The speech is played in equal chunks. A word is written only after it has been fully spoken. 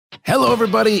Hello,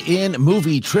 everybody in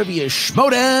Movie Trivia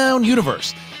Schmodown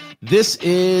Universe. This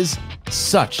is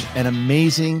such an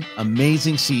amazing,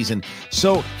 amazing season.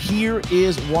 So here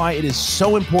is why it is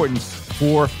so important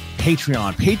for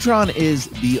Patreon. Patreon is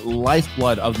the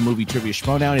lifeblood of Movie Trivia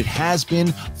Schmodown. It has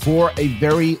been for a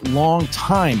very long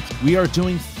time. We are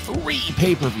doing 3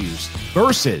 pay-per-views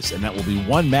versus, and that will be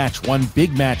one match, one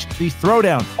big match, the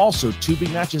Throwdown. Also 2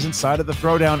 big matches inside of the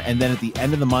Throwdown, and then at the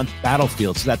end of the month,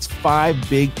 Battlefield. So that's 5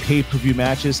 big pay-per-view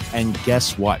matches, and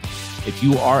guess what? If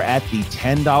you are at the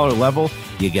 $10 level,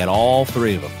 you get all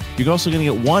 3 of them. You're also going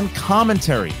to get 1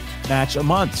 commentary match a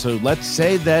month. So let's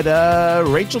say that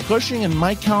Rachel Cushing and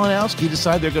Mike Kalinowski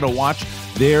decide they're going to watch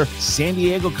their San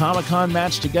Diego Comic-Con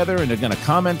match together and they're going to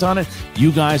comment on it.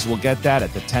 You guys will get that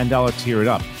at the $10 tier and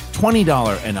up.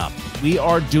 $20 and up. We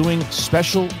are doing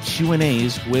special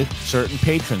Q&As with certain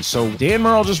patrons. So Dan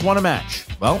Murrell just won a match.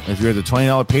 Well, if you're the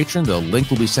 $20 patron, the link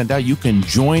will be sent out. You can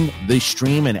join the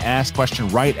stream and ask question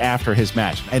right after his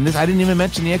match. And this, I didn't even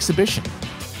mention the exhibition.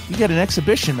 You get an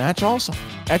exhibition match also.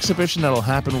 Exhibition that'll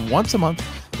happen once a month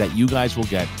that you guys will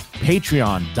get.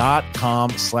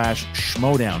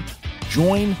 Patreon.com/Schmodown.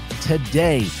 Join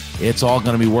today. It's all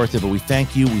going to be worth it, but we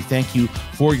thank you. We thank you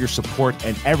for your support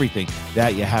and everything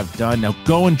that you have done. Now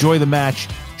go enjoy the match,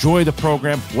 enjoy the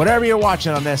program, whatever you're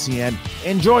watching on SEN,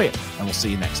 enjoy it, and we'll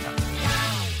see you next time.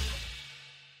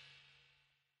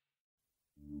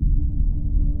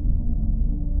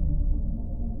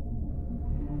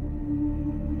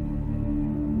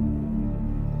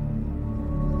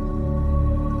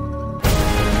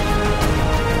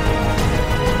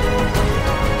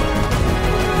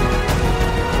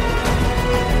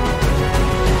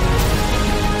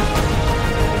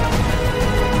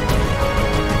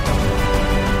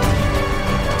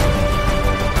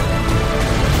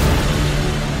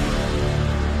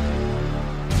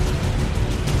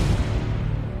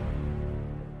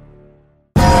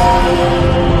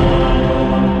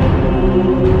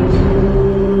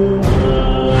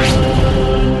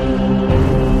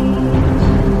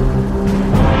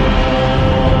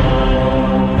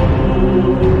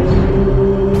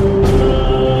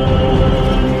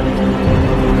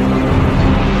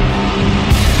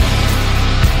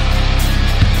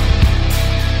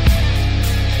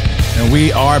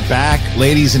 We are back,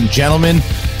 ladies and gentlemen.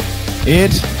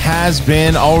 It has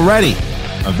been already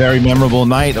a very memorable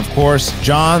night. Of course,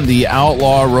 John the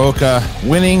Outlaw Rocha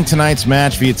winning tonight's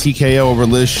match via TKO over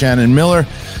Liz Shannon Miller.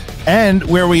 And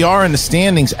where we are in the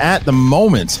standings at the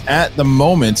moment,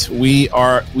 we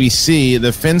see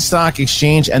the Finstock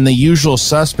Exchange and the Usual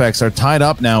Suspects are tied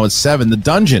up now at 7. The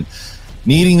Dungeon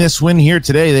needing this win here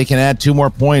today, they can add 2 more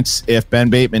points if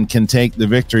Ben Bateman can take the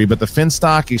victory. But the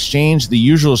Finstock Exchange, the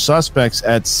Usual Suspects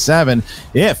at 7.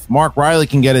 If Mark Riley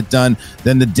can get it done,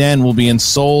 then the Den will be in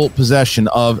sole possession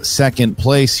of second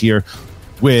place here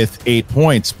with 8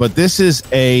 points. But this is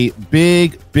a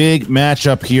big, big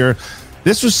matchup here.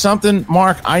 This was something,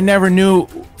 Mark, I never knew.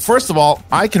 First of all,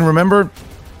 I can remember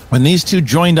when these two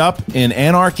joined up in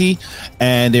Anarchy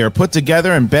and they were put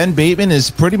together, and Ben Bateman is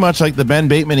pretty much like the Ben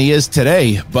Bateman he is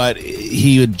today, but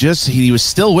he was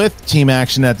still with Team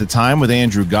Action at the time with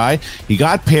Andrew Guy. He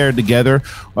got paired together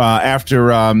after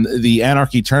the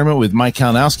Anarchy tournament with Mike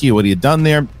Kalinowski, what he had done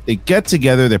there. They get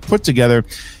together, they're put together,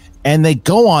 and they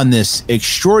go on this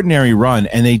extraordinary run,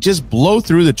 and they just blow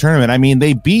through the tournament. I mean,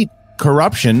 they beat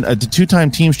Corruption, the 2-time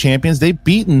teams champions. They've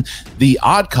beaten the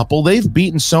Odd Couple. They've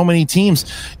beaten so many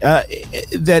teams that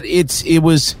it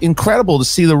was incredible to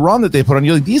see the run that they put on.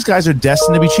 You're like, these guys are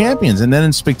destined to be champions. And then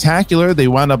in Spectacular, they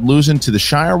wound up losing to the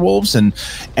Shire Wolves, and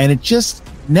it just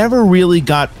never really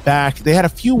got back. They had a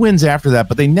few wins after that,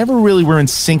 but they never really were in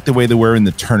sync the way they were in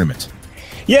the tournament.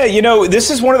 Yeah, this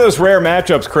is one of those rare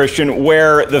matchups, Christian,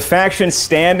 where the faction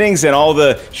standings and all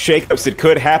the shakeups that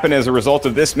could happen as a result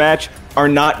of this match are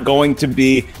not going to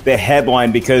be the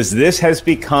headline, because this has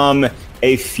become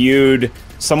a feud,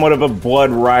 somewhat of a blood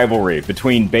rivalry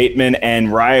between Bateman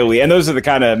and Riley. And those are the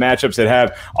kind of matchups that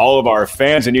have all of our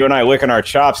fans and you and I licking our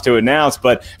chops to announce.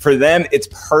 But for them, it's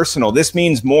personal. This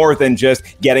means more than just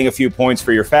getting a few points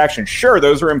for your faction. Sure,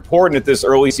 those are important at this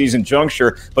early season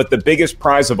juncture, but the biggest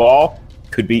prize of all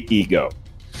could be ego.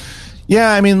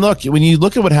 Yeah, I mean, look, when you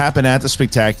look at what happened at the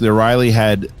Spectacular, Riley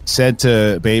had said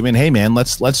to Bateman, hey, man,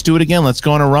 let's do it again. Let's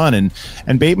go on a run.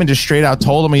 And Bateman just straight out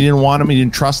told him he didn't want him. He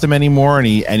didn't trust him anymore. And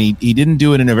he didn't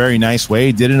do it in a very nice way.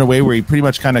 He did it in a way where he pretty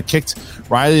much kind of kicked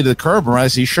Riley to the curb. And Riley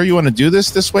said, you sure you want to do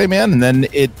this way, man? And then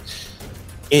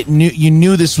you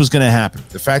knew this was going to happen.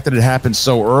 The fact that it happened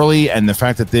so early, and the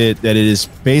fact that it is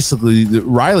basically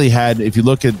Riley had, if you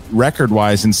look at record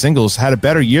wise in singles, had a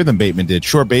better year than Bateman did.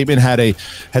 Sure, Bateman had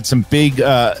some big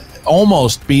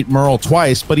almost beat Merle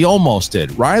twice, but he almost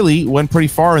did. Riley went pretty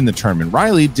far in the tournament.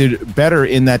 Riley did better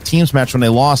in that teams match when they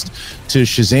lost to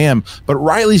Shazam, but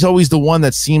Riley's always the one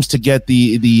that seems to get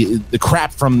the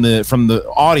crap from the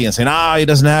audience, and he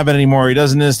doesn't have it anymore. He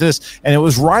doesn't this, and it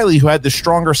was Riley who had the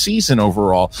stronger season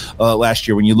overall last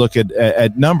year when you look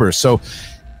at numbers. So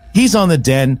he's on the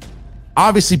den.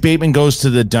 Obviously, Bateman goes to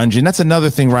the dungeon. That's another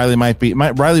thing Riley might be.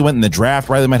 Riley went in the draft.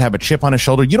 Riley might have a chip on his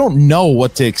shoulder. You don't know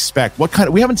what to expect.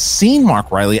 We haven't seen Mark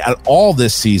Riley at all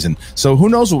this season, so who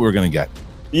knows what we're going to get.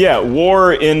 Yeah,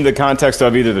 War in the context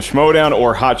of either the Schmodown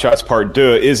or Hot Shots Part 2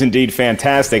 is indeed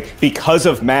fantastic because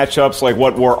of matchups like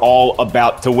what we're all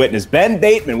about to witness. Ben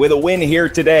Bateman, with a win here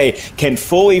today, can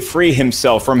fully free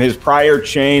himself from his prior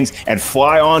chains and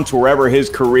fly on to wherever his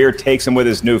career takes him with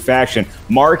his new faction.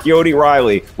 Mark Yodi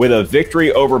Riley, with a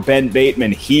victory over Ben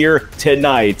Bateman here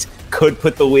tonight, could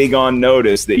put the league on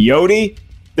notice that Yodi,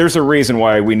 there's a reason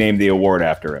why we named the award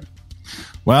after him.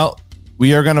 Well,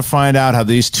 we are going to find out how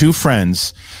these two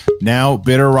friends, now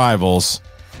bitter rivals,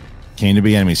 came to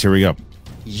be enemies. Here we go.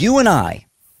 You and I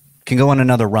can go on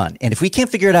another run. And if we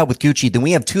can't figure it out with Gucci, then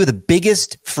we have two of the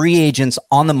biggest free agents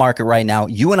on the market right now.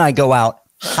 You and I go out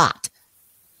hot.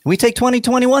 We take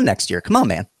 2021 next year. Come on,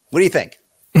 man. What do you think?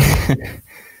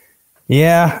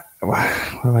 Yeah.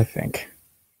 What do I think?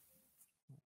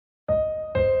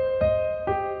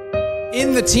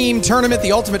 In the team tournament,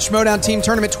 the Ultimate Schmodown Team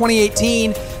Tournament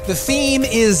 2018, the theme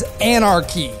is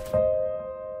anarchy.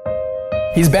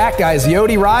 He's back, guys.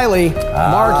 Yodi Riley,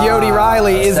 Mark Yodi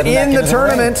Riley is in the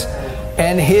tournament,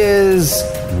 and his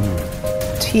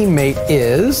teammate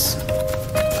is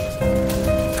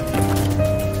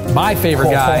my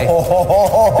favorite guy,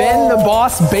 Ben the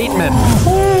Boss Bateman.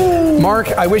 Mark,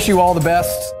 I wish you all the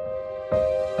best.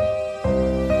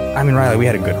 I mean, Riley, we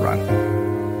had a good run.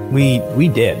 We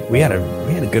did. We had a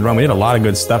good run. We did a lot of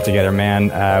good stuff together,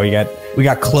 man. We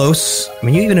got close. I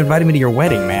mean, you even invited me to your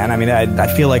wedding, man. I mean,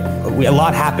 I feel like a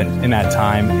lot happened in that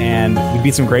time, and we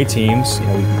beat some great teams. You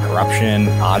know, we beat Corruption,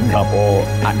 Odd Couple.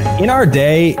 In our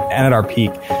day and at our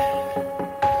peak,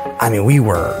 I mean, we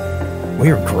were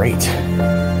great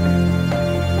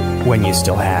when you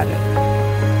still had it.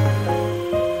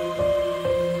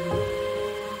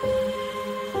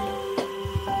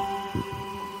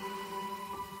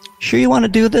 Sure you want to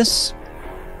do this?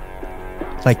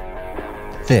 Like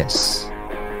this?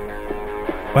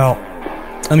 Well,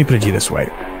 let me put it to you this way.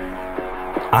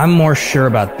 I'm more sure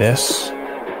about this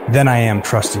than I am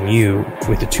trusting you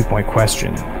with the 2-point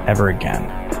question ever again.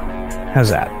 How's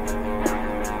that?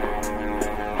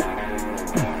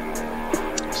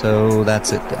 So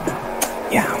that's it then.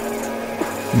 Yeah.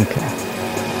 Okay.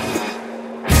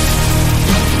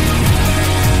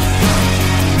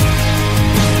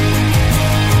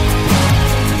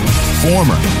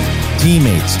 Former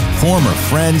teammates, former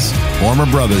friends, former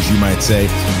brothers, you might say,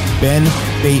 Ben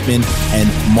Bateman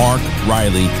and Mark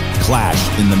Riley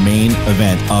clashed in the main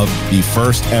event of the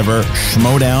first ever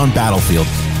Schmodown Battlefield.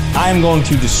 I'm going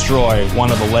to destroy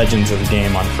one of the legends of the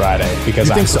game on Friday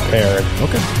because I'm prepared.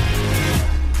 Okay.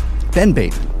 Ben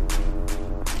Bateman,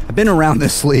 I've been around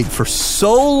this league for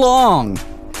so long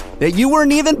that you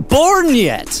weren't even born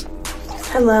yet.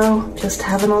 Hello, just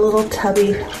having a little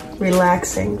tubby,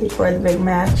 relaxing before the big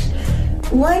match.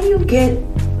 When you get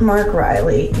Mark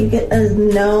Riley, you get a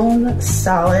known,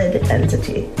 solid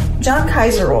entity. John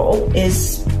Kaiserol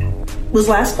was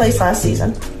last place last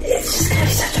season. It's just gonna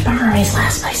be such a bummer when he's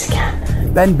last place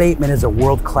again. Ben Bateman is a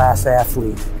world-class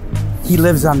athlete. He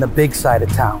lives on the big side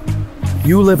of town.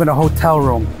 You live in a hotel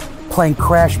room playing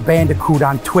Crash Bandicoot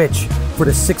on Twitch for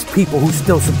the 6 people who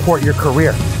still support your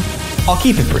career. I'll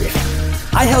keep it brief.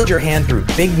 I held your hand through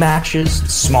big matches,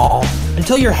 small,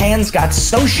 until your hands got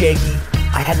so shaky,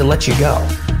 I had to let you go.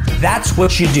 That's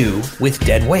what you do with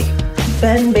dead weight.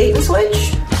 Ben Bait and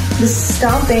Switch? The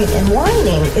stomping and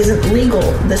whining isn't legal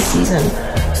this season,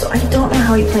 so I don't know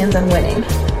how he plans on winning.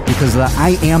 Because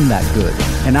I am that good,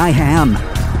 and I am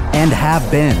and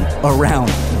have been around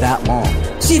that long.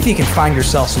 See if you can find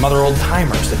yourself some other old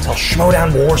timers that tell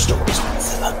Schmodown war stories.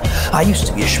 I used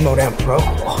to be a Schmodown pro.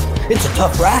 It's a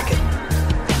tough racket.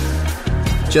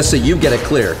 Just so you get it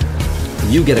clear.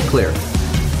 You get it clear.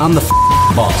 I'm the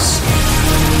boss.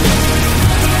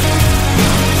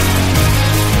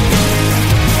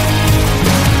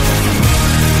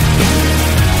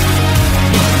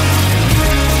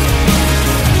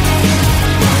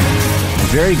 I'm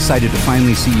very excited to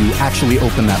finally see you actually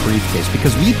open that briefcase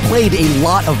because we played a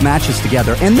lot of matches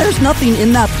together and there's nothing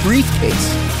in that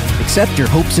briefcase except your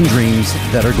hopes and dreams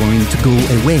that are going to go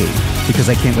away because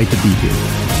I can't wait to be here.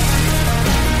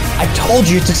 I told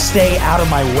you to stay out of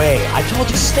my way. I told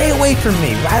you to stay away from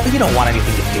me. Riley, you don't want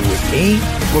anything to do with me.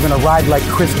 We're gonna ride like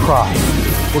crisscross.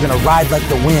 We're gonna ride like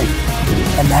the wind.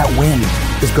 And that wind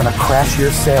is gonna crash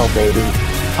your sail, baby.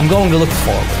 I'm going to look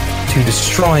forward to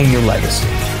destroying your legacy.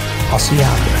 I'll see you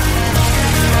out there.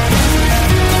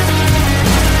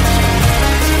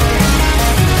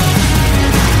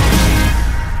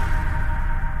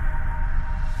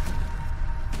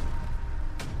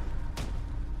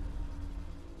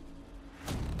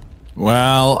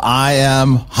 Well, I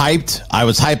am hyped. I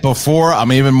was hyped before.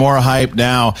 I'm even more hyped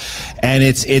now. And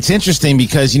it's interesting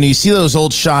because, you see those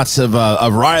old shots of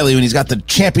Riley when he's got the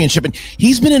championship, and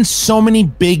he's been in so many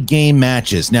big game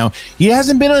matches. Now, he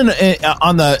hasn't been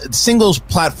on the singles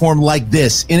platform like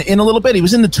this in a little bit. He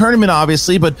was in the tournament,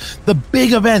 obviously, but the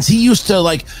big events, he used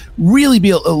to really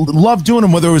love doing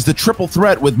them, whether it was the triple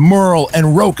threat with Merle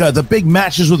and Roca, the big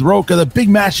matches with Roca, the big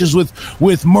matches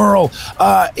with Merle.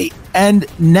 And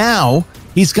now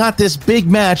he's got this big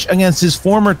match against his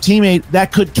former teammate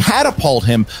that could catapult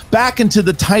him back into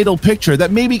the title picture, that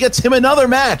maybe gets him another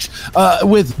match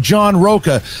with John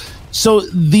Roca. So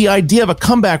the idea of a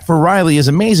comeback for Riley is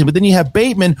amazing. But then you have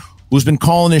Bateman, who's been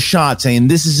calling his shot, saying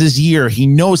this is his year. He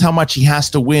knows how much he has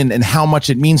to win and how much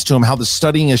it means to him, how the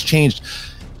studying has changed.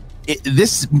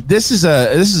 This is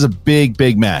a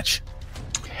big match.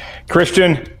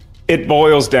 Christian, it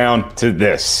boils down to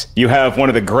this. You have one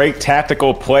of the great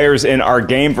tactical players in our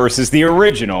game versus the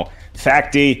original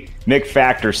Facty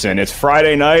McFacterson. It's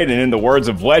Friday night, and in the words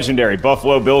of legendary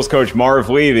Buffalo Bills coach Marv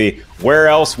Levy, where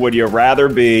else would you rather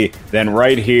be than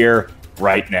right here,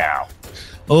 right now?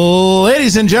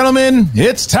 Ladies and gentlemen,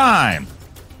 it's time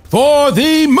for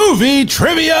the movie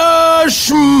trivia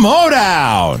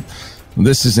schmodown.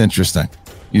 This is interesting.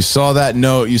 You saw that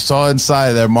note. You saw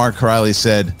inside there, Mark Riley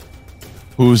said,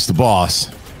 "Who's the boss?"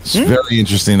 It's very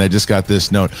interesting. I just got this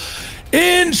note.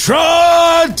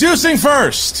 Introducing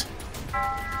first,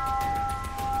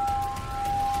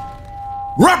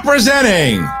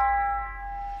 representing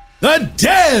the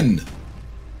Den,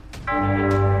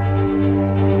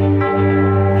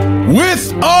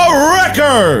 with a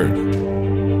record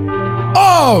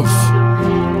of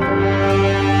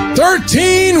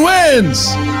 13 wins,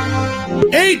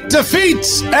 8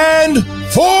 defeats, and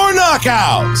 4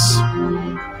 knockouts.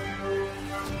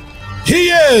 He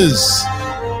is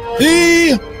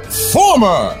the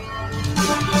former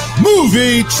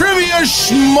movie trivia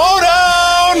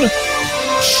schmodown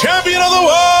champion of the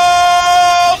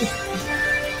world,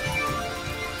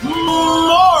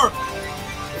 Mark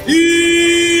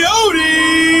Yodi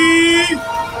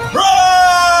Riley.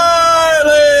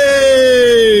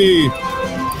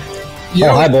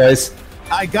 Hi, boys.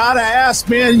 I gotta ask,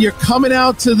 man, you're coming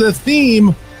out to the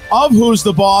theme of Who's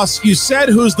the Boss. You said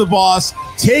Who's the Boss,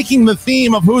 taking the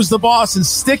theme of Who's the Boss and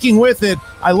sticking with it.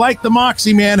 I like the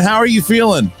moxie, man. How are you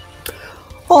feeling?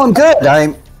 Oh, I'm good.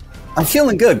 I'm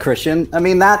feeling good, Christian. I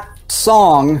mean, that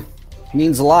song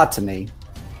means a lot to me.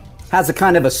 Has a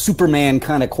kind of a Superman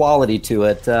kind of quality to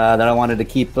it that I wanted to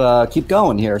keep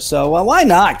going here. So why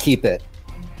not keep it?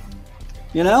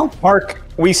 Mark,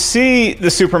 we see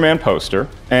the Superman poster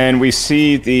and we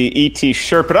see the ET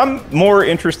shirt, but I'm more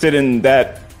interested in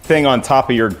that thing on top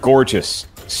of your gorgeous,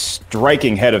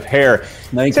 striking head of hair.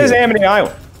 It says Amity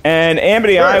Island. And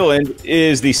Amity Island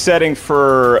is the setting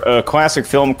for a classic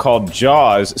film called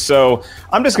Jaws. So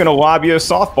I'm just going to lob you a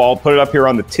softball, put it up here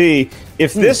on the tee.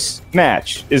 If this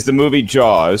match is the movie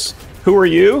Jaws, who are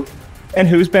you and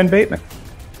who's Ben Bateman?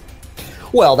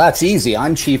 Well, that's easy.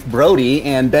 I'm Chief Brody,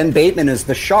 and Ben Bateman is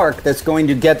the shark that's going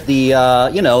to get the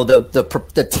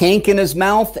tank in his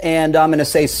mouth, and I'm going to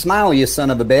say, "Smile, you son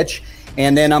of a bitch,"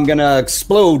 and then I'm going to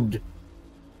explode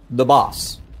the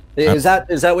boss. Is that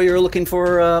what you were looking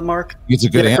for, Mark? It's a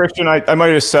good answer. Christian, I might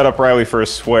have set up Riley for a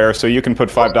swear, so you can put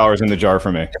 $5 in the jar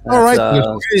for me. All right.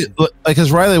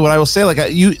 Because Riley, what I will say,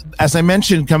 as I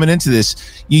mentioned coming into this,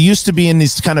 you used to be in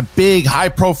these kind of big,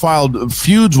 high-profile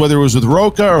feuds, whether it was with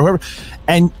Roca or whoever,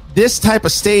 and this type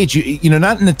of stage,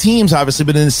 not in the teams, obviously,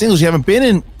 but in the singles, you haven't been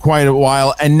in quite a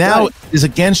while, and now is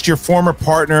against your former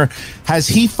partner. Has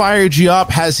he fired you up?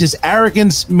 Has his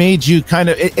arrogance made you kind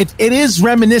of... It is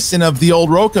reminiscent of the old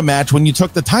Roca match when you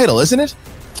took the title, isn't it?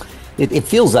 It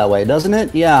feels that way, doesn't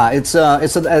it? Yeah, it's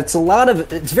a lot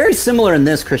of... It's very similar in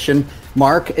this, Christian,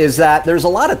 Mark, is that there's a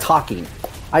lot of talking.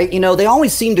 They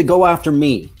always seem to go after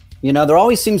me. There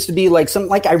always seems to be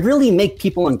I really make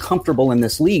people uncomfortable in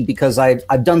this league because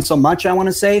I've done so much, I want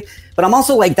to say, but I'm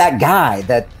also like that guy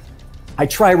that I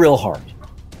try real hard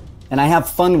and I have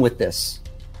fun with this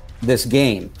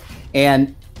game.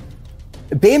 And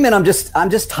Bateman, I'm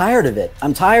just tired of it.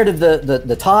 I'm tired of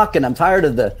the talk, and I'm tired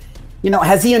of the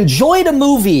Has he enjoyed a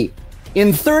movie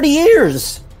in 30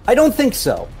 years? I don't think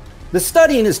so. The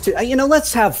studying is too,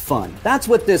 let's have fun. That's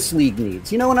what this league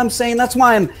needs. You know what I'm saying? That's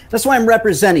why I'm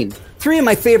representing 3 of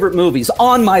my favorite movies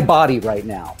on my body right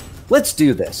now. Let's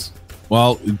do this.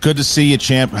 Well, good to see you,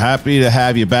 champ. Happy to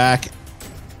have you back.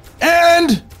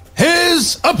 And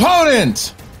his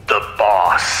opponent, the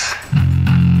boss,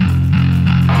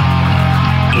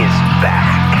 is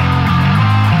back.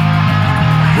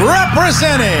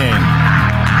 Representing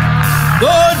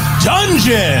the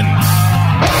Dungeon,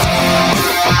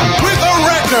 with a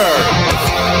record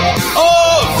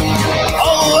of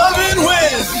 11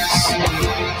 wins,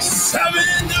 7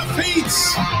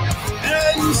 defeats,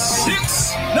 and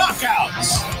 6 knockouts.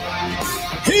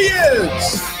 He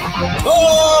is the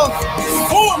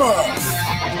former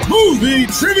Movie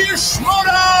Trivia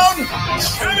Schmoedown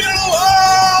Champion of the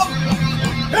World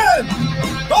and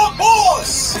the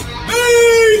Boss,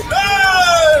 Ethan!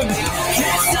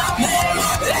 Can't stop me,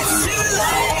 it's too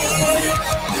late.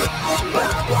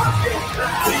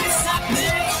 Can't stop me,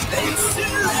 it's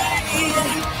too late.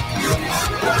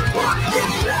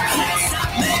 Can't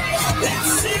stop me,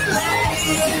 it's too late.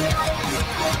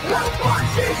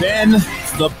 Ben,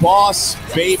 the Boss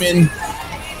Bateman.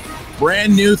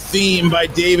 Brand new theme by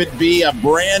David B. A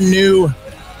brand new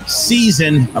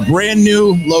season, a brand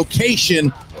new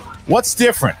location. What's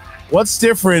different? What's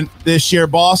different this year,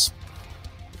 boss?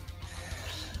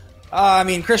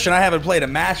 Christian, I haven't played a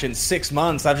match in 6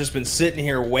 months. I've just been sitting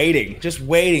here waiting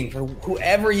for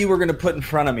whoever you were going to put in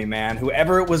front of me, man.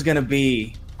 Whoever it was going to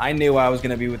be, I knew I was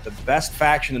going to be with the best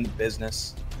faction in the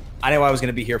business. I knew I was going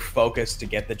to be here focused to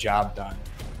get the job done.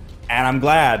 And I'm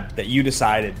glad that you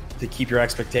decided to keep your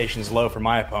expectations low for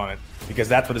my opponent, because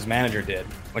that's what his manager did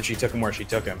when she took him where she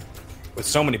took him, with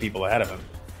so many people ahead of him.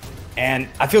 And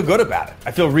I feel good about it.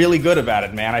 I feel really good about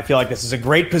it, man. I feel like this is a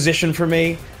great position for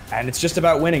me, and it's just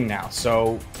about winning now.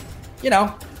 So,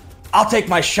 I'll take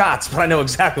my shots, but I know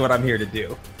exactly what I'm here to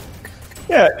do.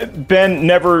 Yeah, Ben,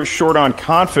 never short on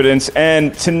confidence,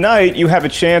 and tonight you have a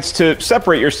chance to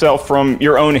separate yourself from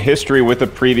your own history with the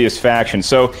previous faction.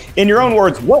 So, in your own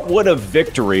words, what would a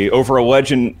victory over a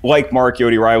legend like Mark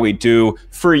Yoda Riley do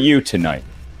for you tonight?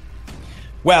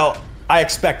 Well, I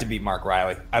expect to beat Mark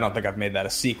Riley. I don't think I've made that a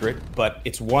secret, but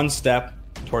it's one step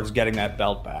towards getting that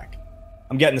belt back.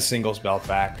 I'm getting the singles belt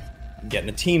back. I'm getting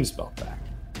the team's belt back.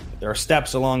 But there are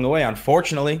steps along the way.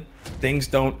 Unfortunately, things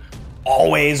don't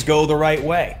always go the right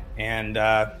way. And,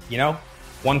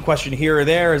 one question here or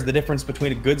there is the difference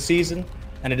between a good season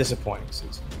and a disappointing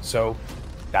season. So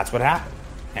that's what happened.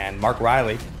 And Mark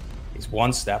Riley is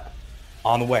one step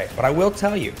on the way. But I will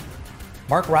tell you,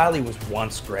 Mark Riley was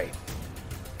once great.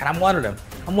 And I'm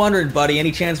wondering, buddy,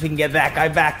 any chance we can get that guy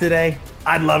back today?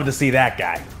 I'd love to see that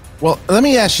guy. Well, let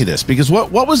me ask you this, because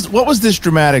what was this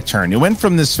dramatic turn? You went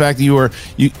from this fact that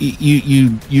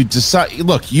you decide.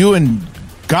 Look, you and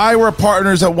Guy were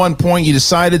partners at one point. You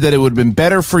decided that it would have been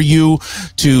better for you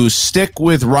to stick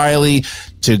with Riley,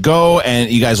 to go, and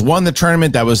you guys won the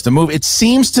tournament. That was the move. It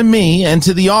seems to me and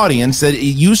to the audience that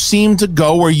you seem to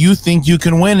go where you think you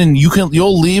can win, and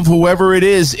you'll leave whoever it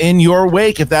is in your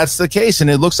wake if that's the case. And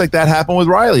it looks like that happened with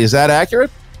Riley. Is that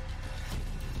accurate?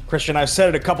 Christian, I've said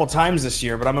it a couple times this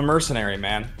year, but I'm a mercenary,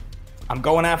 man. I'm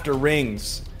going after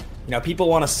rings. People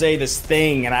want to say this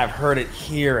thing, and I've heard it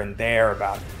here and there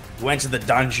about you went to the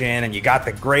dungeon and you got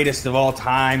the greatest of all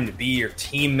time to be your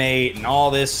teammate and all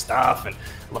this stuff, and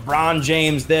LeBron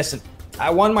James this, and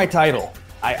I won my title.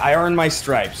 I earned my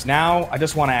stripes. Now I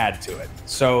just want to add to it.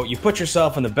 So you put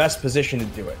yourself in the best position to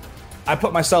do it. I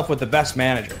put myself with the best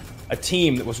manager, a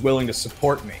team that was willing to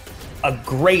support me, a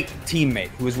great teammate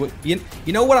who was with you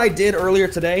know what I did earlier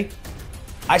today?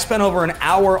 I spent over an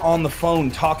hour on the phone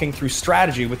talking through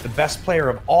strategy with the best player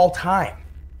of all time.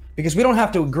 Because we don't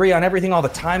have to agree on everything all the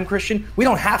time, Christian. We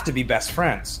don't have to be best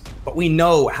friends. But we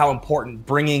know how important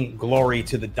bringing glory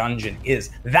to the dungeon is.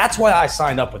 That's why I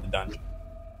signed up with the dungeon.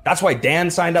 That's why Dan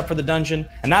signed up for the dungeon.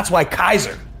 And that's why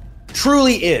Kaiser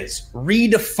truly is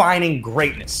redefining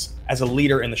greatness as a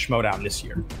leader in the Schmoedown this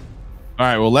year. All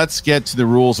right, well, let's get to the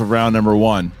rules of round number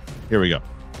 1. Here we go.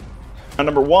 Round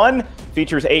number 1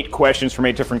 features 8 questions from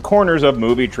 8 different corners of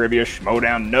movie trivia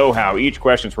Schmoedown know-how. Each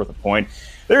question's worth a point.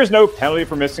 There is no penalty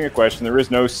for missing a question. There is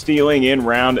no stealing in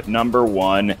round number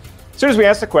 1. As soon as we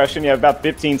ask the question, you have about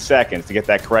 15 seconds to get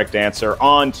that correct answer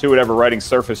onto whatever writing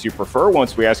surface you prefer.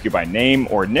 Once we ask you by name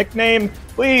or nickname,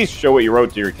 please show what you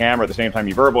wrote to your camera at the same time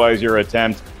you verbalize your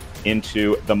attempt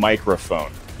into the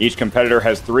microphone. Each competitor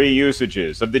has 3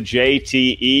 usages of the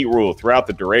JTE rule throughout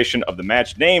the duration of the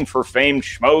match, named for famed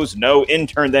Schmoes No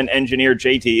intern, then engineer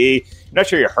JTE. I'm not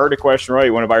sure you heard a question right.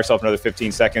 You want to buy yourself another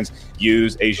 15 seconds,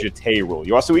 use a jeté rule.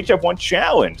 You also each have 1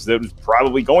 challenge that was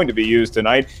probably going to be used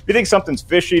tonight. If you think something's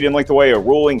fishy, didn't like the way a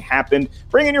ruling happened,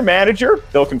 bring in your manager.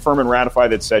 They'll confirm and ratify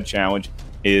that said challenge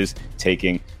is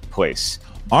taking place.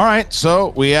 All right, so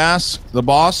we ask the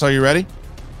boss, are you ready?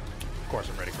 Of course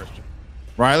I'm ready, Christian.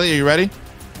 Riley, are you ready?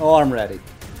 Oh, I'm ready.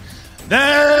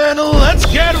 Then let's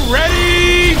get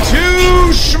ready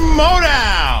to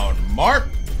Schmodown. Mark,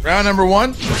 round number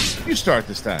 1, you start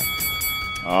this time.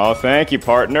 Oh, thank you,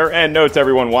 partner. And note to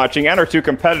everyone watching and our 2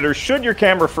 competitors, should your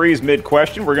camera freeze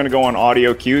mid-question, we're going to go on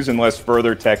audio cues unless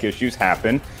further tech issues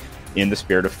happen in the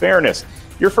spirit of fairness.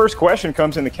 Your first question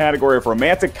comes in the category of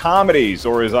romantic comedies,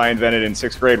 or as I invented in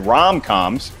 6th grade,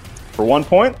 rom-coms. For 1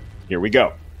 point, here we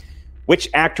go. Which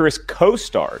actress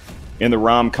co-starred in the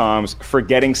rom-coms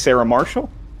Forgetting Sarah Marshall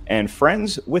and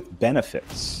Friends with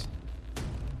Benefits?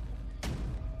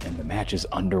 And the match is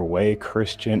underway,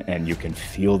 Christian, and you can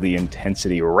feel the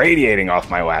intensity radiating off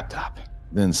my laptop.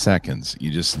 Then seconds, you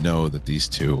just know that these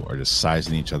two are just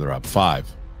sizing each other up. 5,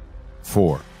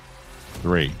 4,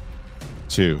 3,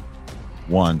 2,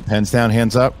 1. Pens down,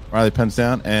 hands up. Riley, pens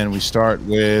down. And we start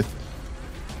with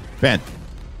Ben.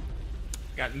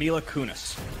 Got Mila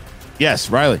Kunis.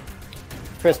 Yes, Riley.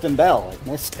 Kristen Bell. I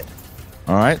missed it.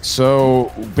 All right,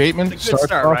 so Bateman. It's a good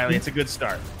start, Riley. It's a good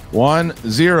start.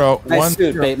 1-0. Nice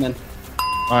suit, Bateman.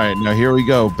 All right, now here we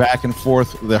go. Back and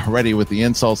forth already with the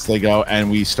insults they go. And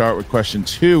we start with question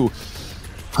 2.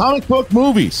 Comic book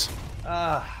movies. It's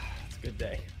a good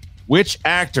day. Which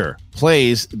actor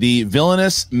plays the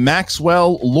villainous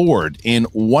Maxwell Lord in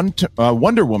Wonder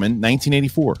Woman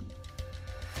 1984?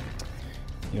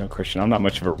 You know, Christian, I'm not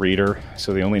much of a reader,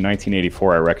 so the only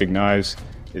 1984 I recognize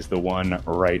is the one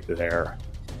right there.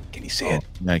 Can you see it?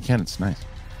 Yeah, I can. It's nice.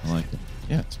 I like it.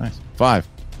 Yeah, it's nice. 5,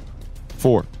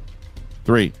 4,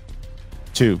 3,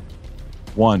 2,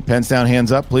 1. Pens down,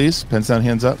 hands up, please. Pens down,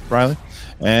 hands up, Riley.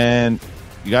 And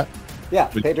you got? Yeah,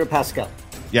 Pedro Pascal.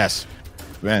 Yes.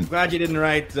 Ben. I'm glad you didn't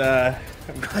write Gal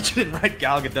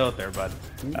Gadot there, bud.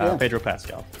 Pedro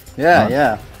Pascal. Yeah,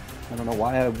 yeah. I don't know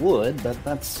why I would, but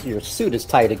that's your suit is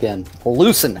tight again. We'll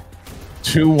loosen.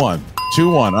 2-1.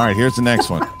 2-1. All right, here's the next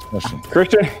one.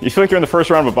 Christian, you feel like you're in the first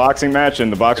round of a boxing match and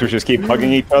the boxers just keep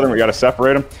hugging each other and we got to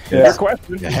separate them? Yeah. Your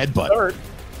question. The headbutt. Third,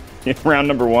 in round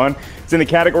number 1. It's in the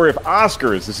category of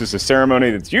Oscars. This is a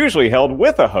ceremony that's usually held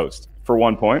with a host. For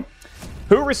 1 point.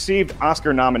 Who received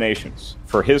Oscar nominations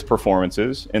for his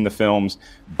performances in the films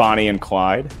Bonnie and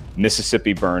Clyde,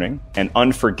 Mississippi Burning, and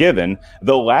Unforgiven,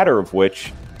 the latter of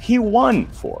which he won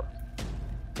for?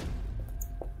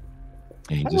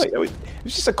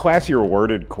 It's just a classier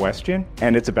worded question,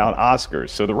 and it's about Oscars,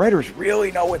 so the writers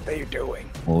really know what they're doing.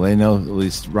 Well, they know at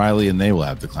least Riley and they will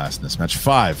have the class in this match.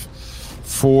 5,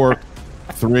 4,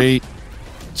 3,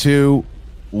 2,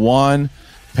 1.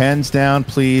 Pens down,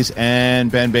 please, and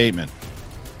Ben Bateman.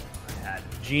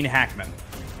 Gene Hackman.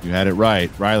 You had it right.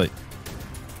 Riley.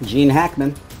 Gene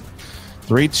Hackman.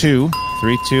 3-2.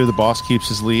 3-2. The boss keeps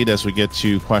his lead as we get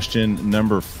to question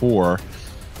number 4.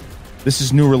 This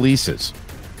is new releases.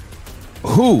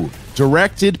 Who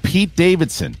directed Pete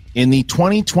Davidson in the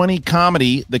 2020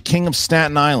 comedy The King of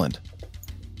Staten Island?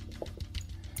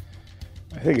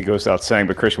 I think it goes without saying,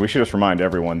 but Christian, we should just remind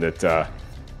everyone that,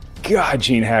 God,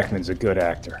 Gene Hackman's a good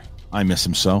actor. I miss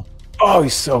him so. Oh,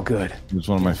 he's so good. He's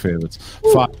one of my favorites.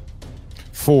 5,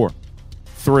 4,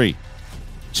 3,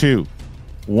 2,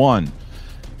 1.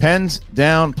 Pens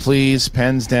down, please.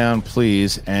 Pens down,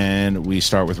 please. And we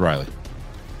start with Riley.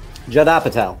 Judd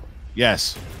Apatow.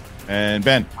 Yes. And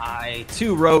Ben. I,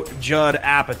 too, wrote Judd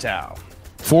Apatow.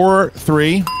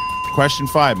 4-3. Question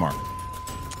 5, Mark.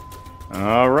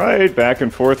 All right, back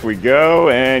and forth we go.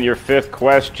 And your 5th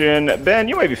question. Ben,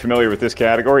 you might be familiar with this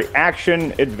category.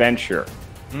 Action adventure.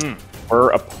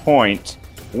 For a point,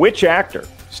 which actor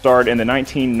starred in the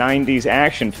 1990s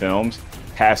action films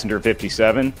Passenger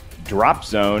 57, Drop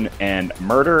Zone, and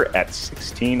Murder at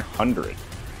 1600?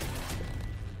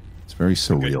 It's very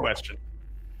surreal. Good question.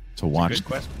 To watch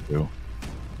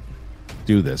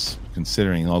do this,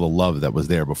 considering all the love that was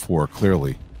there before,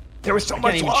 clearly. There was so much.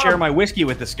 I can't even share my whiskey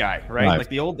with this guy, right? 5, like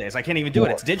the old days. I can't even do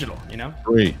it. It's digital, you know?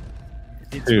 3,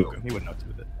 2, he wouldn't know what to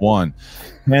do with it. 1.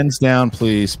 Pens down,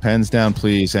 please. Pens down,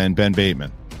 please. And Ben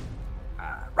Bateman.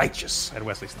 Righteous. At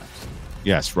Wesley Snipes.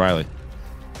 Yes, Riley.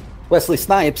 Wesley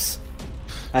Snipes.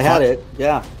 I had it.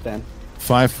 Yeah, Ben.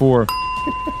 5-4.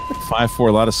 5-4.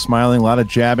 A lot of smiling, a lot of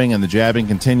jabbing, and the jabbing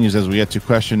continues as we get to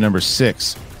question number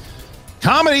 6.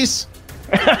 Comedies.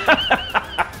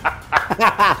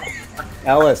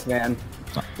 Ellis, man.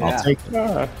 I'll take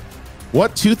it.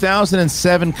 What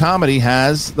 2007 comedy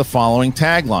has the following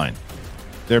tagline?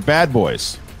 They're bad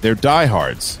boys. They're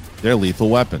diehards. They're lethal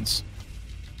weapons.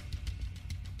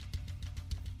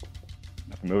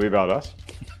 A movie about us.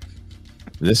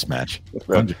 This match.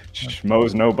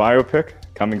 Schmo's No biopic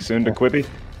coming soon to Quibi.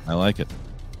 I like it.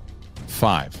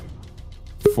 5,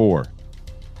 4,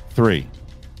 3,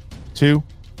 2.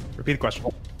 Repeat the question.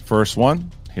 First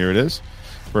one. Here it is.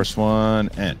 First one.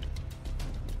 And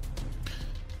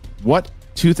what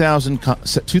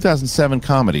 2007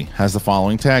 comedy has the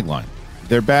following tagline?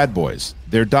 They're bad boys.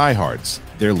 They're diehards.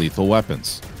 They're lethal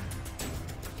weapons.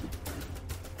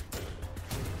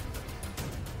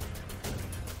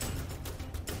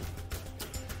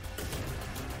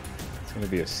 It's going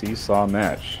to be a seesaw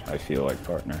match, I feel like,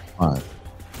 partner. 5,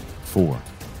 4,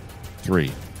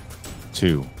 3,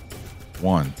 2,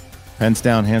 1. Pens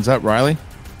down, hands up. Riley?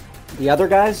 The other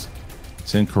guys?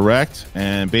 It's incorrect.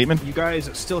 And Bateman? You guys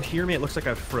still hear me? It looks like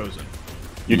I've frozen.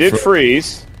 You did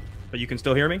freeze. But you can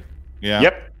still hear me? Yeah.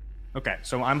 Yep. Okay,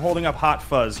 so I'm holding up Hot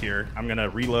Fuzz here. I'm going to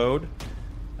reload.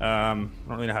 I don't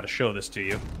really know how to show this to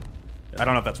you. I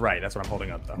don't know if that's right. That's what I'm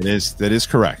holding up, though. That is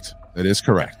correct. That is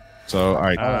correct. So, all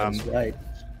right. Right.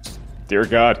 Dear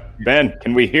God. Ben,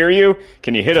 can we hear you?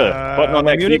 Can you hit a button on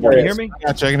that keyboard? Can you hear me?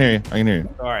 I can hear you. I can hear you.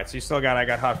 All right, so you still got, I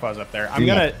got Hot Fuzz up there.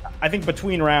 I think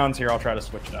between rounds here, I'll try to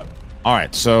switch it up. All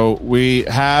right, so we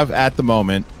have at the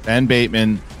moment Ben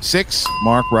Bateman 6,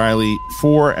 Mark Riley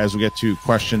 4 as we get to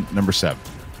question number 7.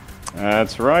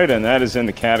 That's right, and that is in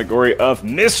the category of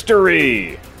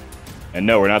mystery. And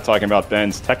no, we're not talking about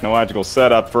Ben's technological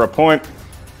setup. For a point,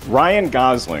 Ryan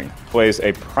Gosling plays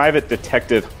a private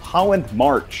detective Holland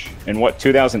March in what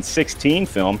 2016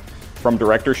 film from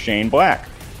director Shane Black?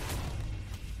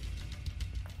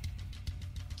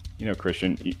 You know,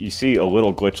 Christian, you see a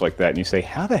little glitch like that and you say,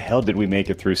 how the hell did we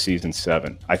make it through season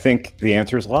 7? I think the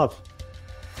answer is love.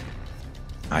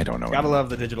 I don't know. Gotta love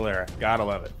the digital era. Gotta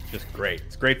love it. Just great.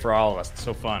 It's great for all of us. It's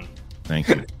so fun. Thank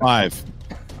you. 5,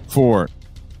 4,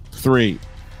 3,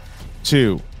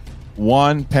 2,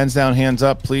 1. Pens down, hands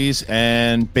up, please.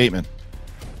 And Bateman.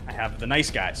 I have the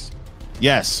nice guys.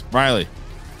 Yes. Riley.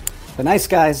 The nice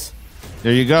guys.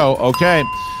 There you go. Okay.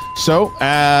 So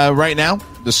right now,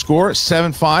 the score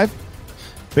 7-5.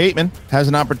 Bateman has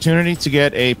an opportunity to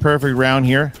get a perfect round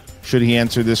here should he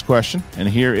answer this question. And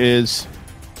here is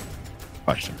the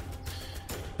question.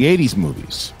 The 80s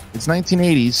movies. It's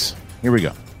 1980s. Here we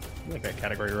go. You like that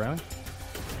category, Riley?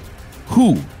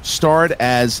 Who starred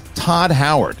as Todd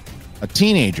Howard, a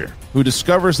teenager who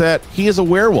discovers that he is a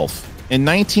werewolf in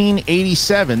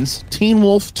 1987's Teen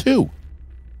Wolf 2?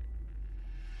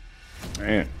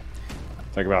 Man,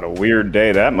 think about a weird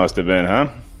day that must have been, huh?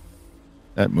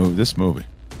 This movie.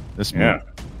 Yeah.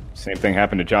 Same thing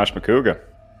happened to Josh McCouga.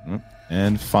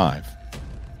 And 5,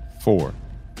 4,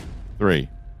 3,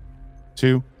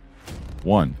 2,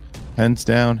 1. Pens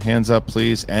down, hands up,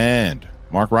 please. And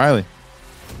Mark Riley.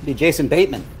 Be Jason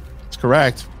Bateman. That's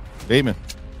correct. Bateman.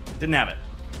 Didn't have it.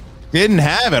 Didn't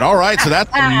have it. All right, so that's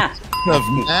a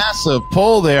massive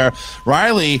pull there.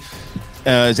 Riley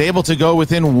is able to go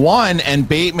within 1, and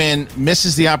Bateman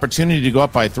misses the opportunity to go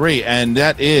up by 3, and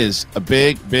that is a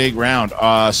big round.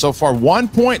 So far, 1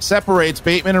 point separates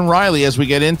Bateman and Riley as we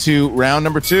get into round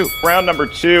number 2. Round number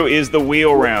 2 is the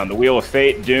wheel round, the wheel of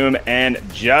fate, doom, and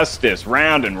justice.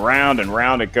 Round and round and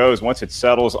round it goes. Once it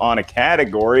settles on a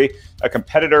category, a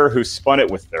competitor who spun it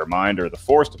with their mind or the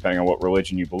force, depending on what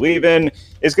religion you believe in,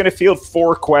 is going to field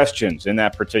 4 questions in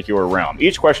that particular round.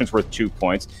 Each question is worth 2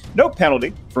 points. No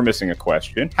penalty for missing a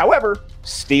question. However,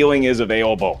 stealing is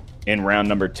available in round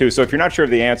number 2. So if you're not sure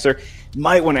of the answer, you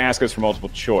might want to ask us for multiple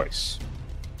choice.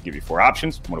 I'll give you 4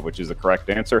 options, one of which is the correct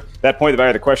answer. At that point, the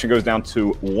value of the question goes down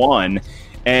to 1.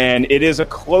 And it is a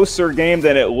closer game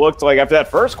than it looked like after that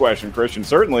first question, Christian.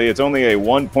 Certainly, it's only a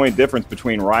 1-point difference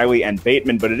between Riley and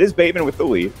Bateman, but it is Bateman with the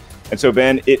lead. And so,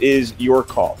 Ben, it is your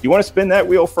call. Do you want to spin that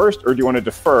wheel first, or do you want to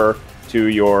defer to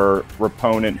your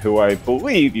opponent, who I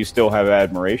believe you still have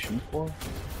admiration for?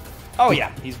 Oh,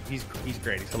 yeah. He's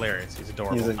great. He's hilarious. He's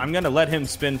adorable. I'm going to let him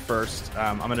spin first.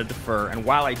 I'm going to defer. And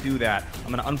while I do that,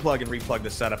 I'm going to unplug and replug the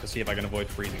setup to see if I can avoid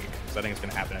freezing again, because I think it's going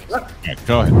to happen any second. Yeah,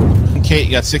 go ahead. Kate,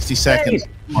 you got 60 seconds.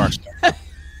 Mark.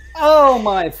 Oh,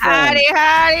 my friend.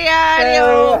 Howdy,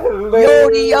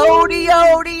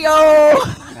 yodi, yo.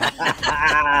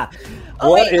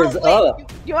 What is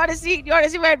up? You want to see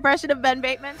my impression of Ben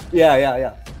Bateman?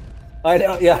 Yeah. I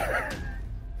know, yeah.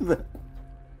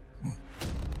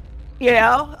 You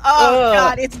know? Oh,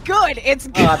 God, it's good. It's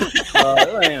good.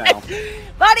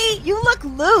 Buddy, you look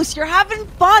loose. You're having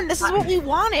fun. This is what we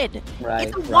wanted. Right,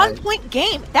 it's a 1-point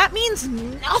game. That means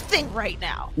nothing right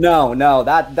now. No,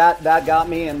 that got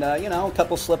me, and a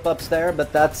couple slip ups there,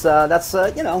 but that's I'm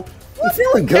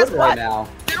feeling good right now.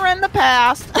 They're in the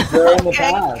past. They're in the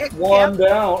past. One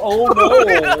down. Oh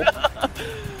no.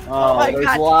 Oh, there's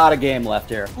God. a lot of game left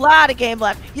here. A lot of game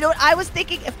left. You know what? I was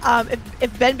thinking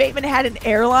if Ben Bateman had an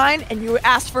airline and you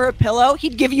asked for a pillow,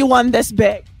 he'd give you one this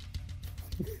big.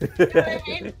 You know what I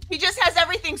mean? He just has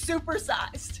everything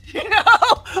supersized. You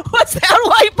know? What's that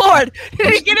whiteboard?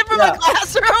 Did he get it from a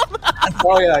classroom?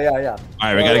 Oh, yeah. All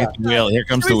right, we got to get the wheel. Here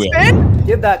comes the wheel. Spin?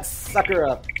 Give that sucker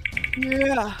up.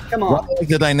 Yeah. Come on. I like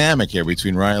the dynamic here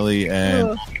between Riley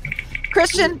and...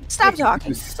 Christian, stop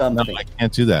talking. No, I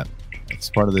can't do that. It's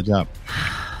part of the job.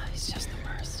 He's just the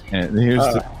worst. And here's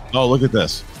look at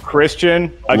this.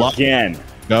 Christian again.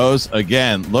 Goes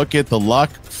again. Look at the luck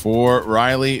for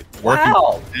Riley working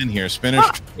in here. Spinner's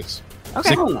choice.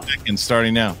 Okay. 6 seconds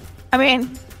starting now. I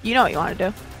mean, you know what you want to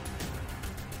do.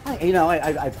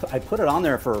 I put it on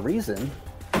there for a reason.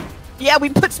 Yeah, we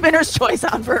put Spinner's choice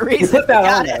on for a reason. We put that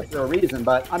on there for a reason,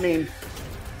 but I mean,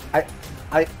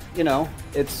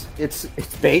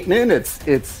 it's Bateman.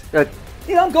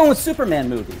 I'm going with Superman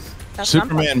movies.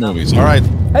 Superman movies. All right.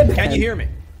 Can you hear me?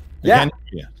 Yeah.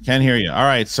 Can hear you. All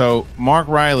right. So Mark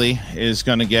Riley is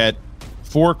going to get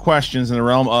 4 questions in the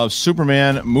realm of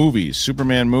Superman movies.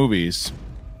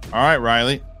 All right,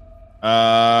 Riley.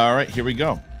 All right, here we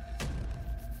go.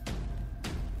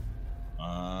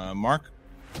 Mark?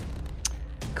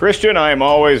 Christian, I am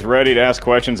always ready to ask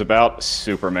questions about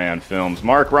Superman films.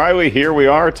 Mark Riley, here we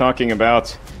are talking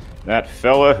about that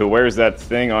fella who wears that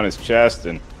thing on his chest,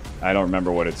 and I don't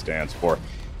remember what it stands for.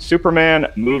 Superman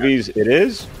movies it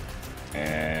is,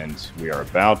 and we are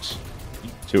about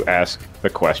to ask the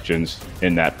questions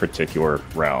in that particular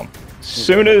realm.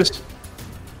 Soon as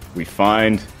we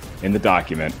find in the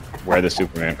document where the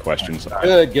Superman questions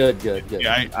are. Good.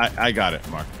 Yeah, I got it,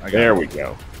 Mark. There we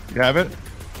go. You have it?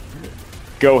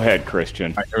 Go ahead,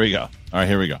 Christian. All right,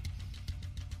 here we go.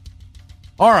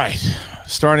 All right,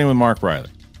 starting with Mark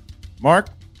Riley. Mark,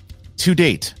 to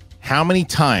date, how many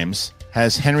times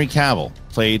has Henry Cavill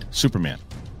played Superman?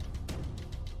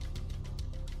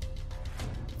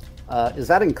 Is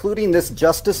that including this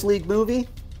Justice League movie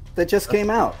that just came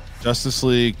out? Justice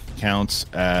League counts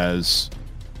as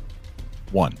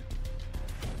 1.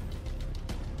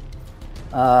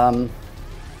 5,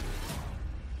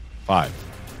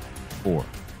 4,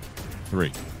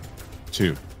 3,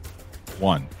 2,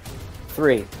 1.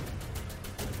 3.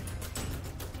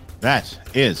 That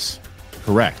is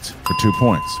correct for 2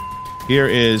 points. Here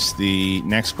is the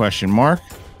next question, Mark.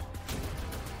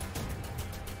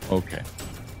 Okay.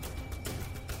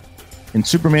 In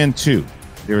Superman 2,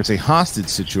 there is a hostage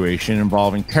situation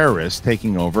involving terrorists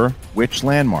taking over which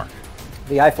landmark?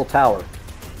 The Eiffel Tower.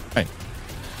 Right.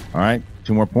 All right,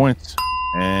 2 more points.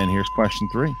 And here's question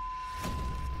 3.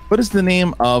 What is the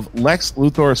name of Lex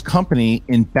Luthor's company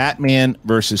in Batman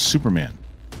versus Superman?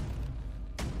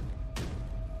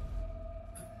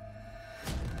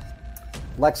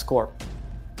 LexCorp.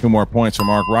 2 more points for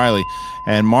Mark Riley.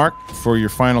 And Mark, for your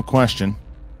final question,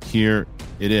 here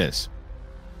it is.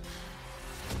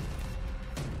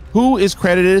 Who is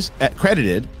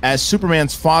credited as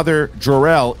Superman's father,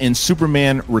 Jor-El, in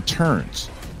Superman Returns?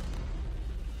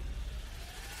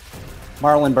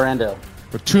 Marlon Brando.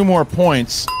 For 2 more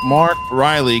points, Mark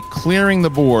Riley clearing the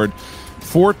board,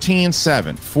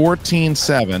 14-7.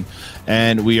 14-7.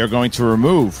 And we are going to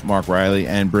remove Mark Riley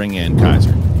and bring in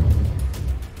Kaiser.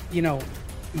 You know,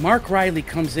 Mark Riley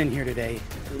comes in here today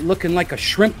looking like a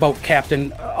shrimp boat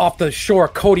captain off the shore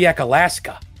of Kodiak,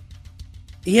 Alaska.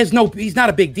 He's not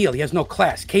a big deal. He has no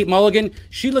class. Kate Mulligan,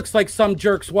 she looks like some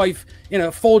jerk's wife in a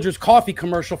Folgers coffee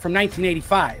commercial from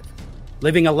 1985.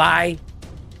 Living a lie.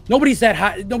 Nobody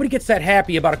gets that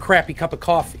happy about a crappy cup of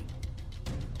coffee.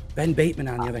 Ben Bateman,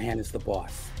 on the other hand, is the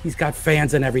boss. He's got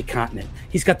fans on every continent.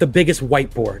 He's got the biggest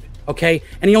whiteboard, okay?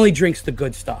 And he only drinks the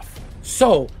good stuff.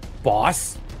 So,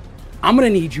 boss, I'm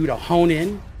going to need you to hone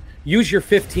in, use your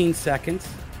 15 seconds,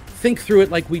 think through it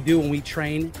like we do when we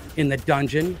train in the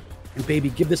dungeon, and baby,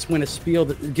 give this wheel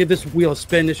a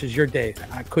spin. This is your day.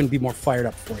 I couldn't be more fired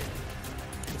up for you.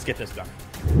 Let's get this done.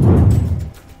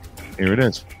 Here it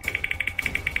is.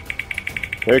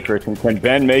 Okay, Christian, can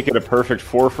Ben make it a perfect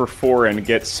 4 for 4 and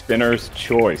get Spinner's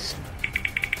choice?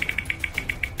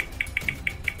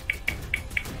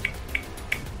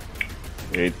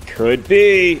 It could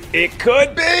be. It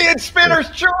could be. It's Spinner's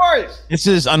Choice. This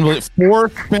is unbelievable. 4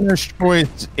 Spinner's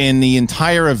Choice in the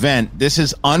entire event. This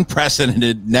is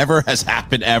unprecedented. Never has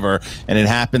happened ever, and it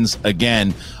happens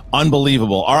again.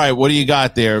 Unbelievable. All right, what do you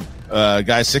got there,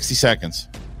 guys? 60 seconds.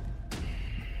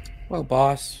 Well,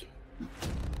 boss,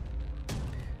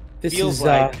 this Feels is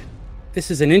like-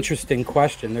 this is an interesting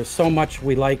question. There's so much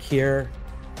we like here.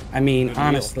 I mean,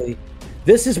 honestly,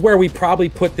 this is where we probably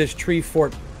put this Tree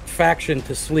Fort faction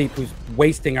to sleep, who's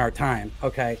wasting our time.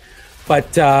 Okay,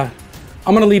 but I'm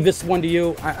gonna leave this one to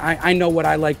you. I know what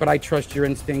I like, but I trust your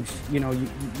instincts. You know,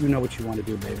 you know what you want to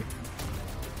do, baby.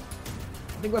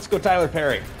 I think let's go Tyler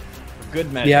Perry.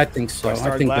 Good measure. Yeah, I think so. I I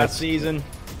started think last that's- season.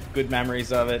 Good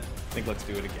memories of it. I think let's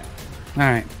do it again. All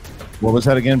right. What was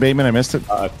that again, Bateman? I missed it.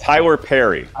 Tyler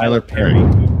Perry. Tyler Perry.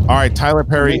 All right, Tyler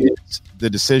Perry is the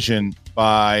decision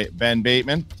by Ben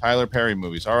Bateman. Tyler Perry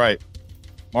movies. All right,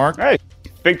 Mark. Hey,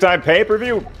 big time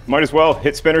pay-per-view. Might as well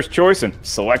hit Spinner's Choice and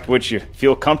select what you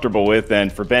feel comfortable with.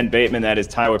 And for Ben Bateman, that is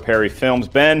Tyler Perry films.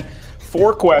 Ben,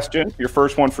 4 questions. Your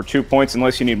first one for 2 points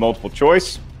unless you need multiple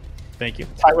choice. Thank you.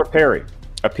 Tyler Perry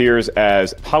appears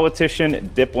as politician,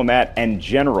 diplomat, and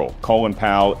general Colin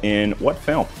Powell in what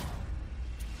film?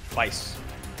 Vice.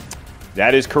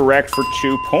 That is correct for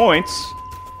 2 points.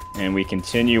 And we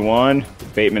continue on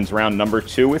Bateman's round number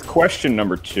 2 with question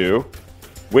number 2.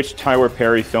 Which Tyler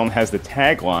Perry film has the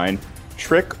tagline,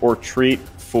 "Trick or Treat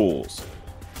Fools"?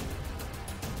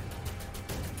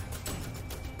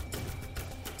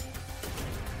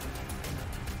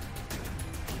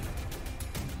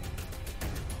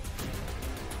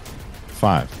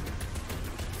 Five,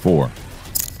 4,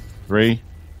 3.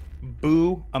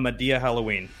 Boo, a Medea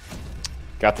Halloween.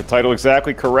 Got the title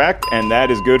exactly correct, and that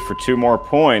is good for 2 more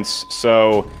points.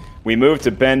 So we move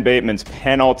to Ben Bateman's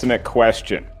penultimate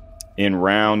question in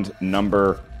round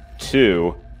number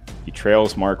 2. He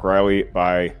trails Mark Riley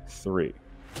by 3.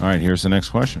 All right, here's the next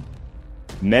question.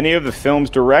 Many of the films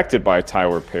directed by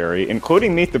Tyler Perry,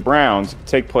 including Meet the Browns,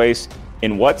 take place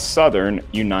in what southern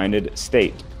United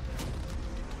State?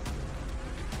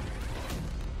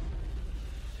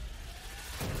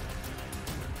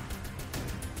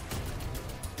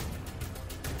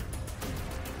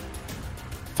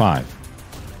 Five.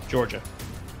 Georgia.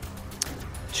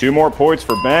 2 more points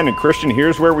for Ben. And Christian,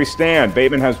 here's where we stand.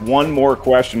 Bateman has 1 more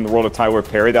question in the world of Tyler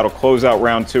Perry. That'll close out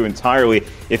round 2 entirely.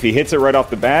 If he hits it right off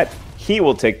the bat, he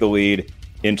will take the lead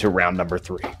into round number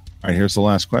 3. All right, here's the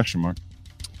last question, Mark.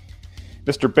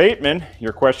 Mr. Bateman,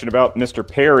 your question about Mr.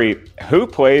 Perry. Who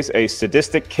plays a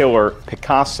sadistic killer,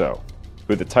 Picasso,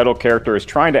 who the title character is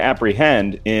trying to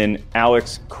apprehend in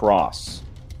Alex Cross?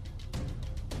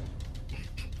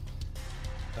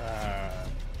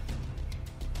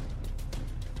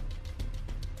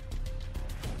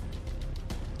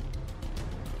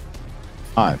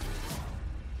 Five,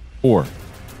 4,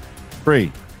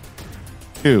 3,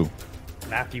 2.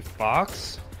 Matthew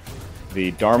Fox?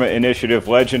 The Dharma Initiative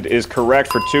legend is correct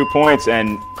for 2 points.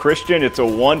 And Christian, it's a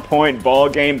 1-point ball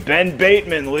game. Ben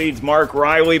Bateman leads Mark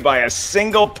Riley by a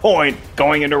single point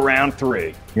going into round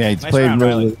 3. Yeah, he's Nice played round,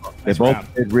 really. Riley. They Nice both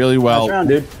round. did really well. Nice round,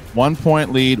 dude. 1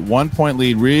 point lead. 1 point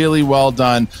lead. Really well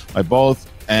done by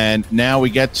both. And now we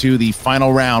get to the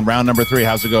final round, round number 3.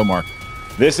 How's it go, Mark?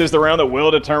 This is the round that will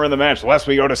determine the match, lest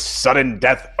we go to sudden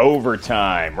death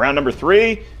overtime. Round number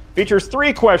 3 features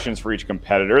 3 questions for each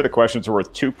competitor. The questions are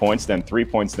worth 2 points, then 3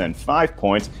 points, then 5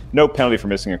 points. No penalty for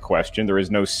missing a question. There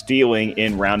is no stealing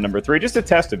in round number 3. Just a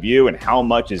test of you and how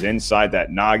much is inside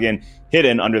that noggin,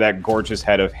 hidden under that gorgeous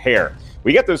head of hair.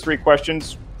 We get those 3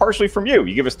 questions partially from you.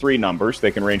 You give us 3 numbers.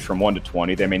 They can range from 1 to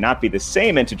 20. They may not be the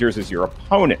same integers as your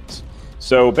opponent.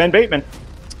 So, Ben Bateman,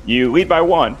 you lead by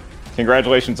 1.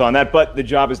 Congratulations on that, but the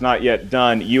job is not yet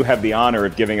done. You have the honor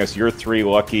of giving us your 3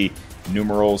 lucky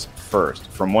numerals first.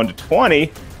 From 1 to 20,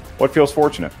 what feels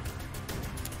fortunate?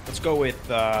 Let's go with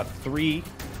 3,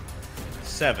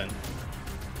 7,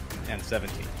 and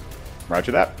 17.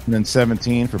 Roger that. And then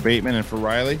 17 for Bateman and for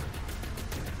Riley.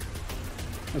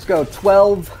 Let's go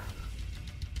 12,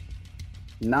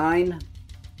 9,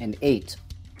 and 8.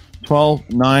 12,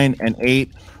 9, and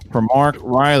 8 for Mark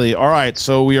Riley. All right,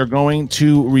 so we are going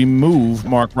to remove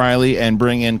Mark Riley and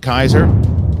bring in Kaiser.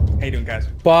 How you doing, guys?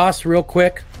 Boss, real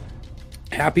quick,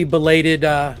 happy belated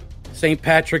St.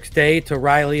 Patrick's Day to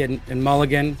Riley and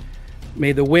Mulligan.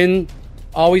 May the wind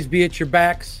always be at your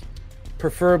backs,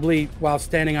 preferably while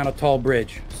standing on a tall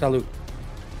bridge. Salute.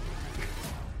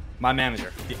 My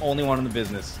manager, the only one in the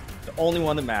business, the only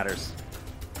one that matters.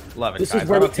 Love it, This guys. is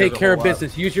where I we don't care take the care of whole lot.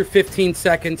 business. Use your 15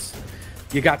 seconds.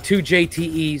 You got 2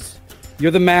 JTEs.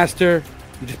 You're the master.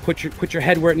 You just put your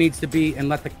head where it needs to be and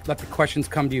let the questions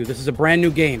come to you. This is a brand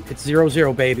new game. It's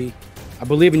 0-0, baby. I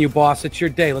believe in you, boss. It's your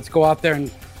day. Let's go out there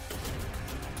and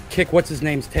kick what's his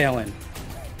name's tail in.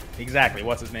 Exactly.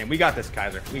 What's his name? We got this,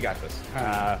 Kaiser. We got this.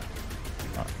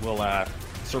 We'll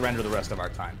surrender the rest of our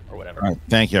time or whatever. All right,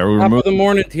 thank you. Top of the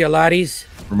morning to you, laddies.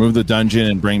 Remove the dungeon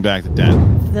and bring back the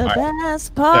den. The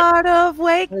best part of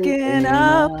waking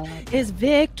up is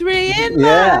victory in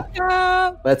my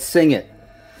cup. Let's sing it.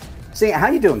 Sing it. How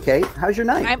you doing, Kate? How's your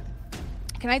night?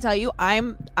 Can I tell you,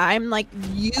 I'm like,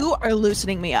 you are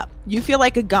loosening me up. You feel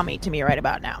like a gummy to me right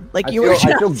about now. Like I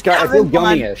feel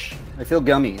gummy-ish. I feel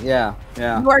gummy. Yeah.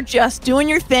 You are just doing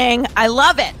your thing. I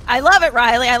love it. I love it,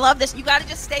 Riley. I love this. You got to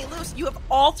just stay loose. You have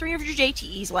all 3 of your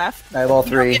JTEs left. I have all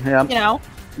 3. You know.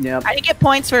 Yep. I didn't get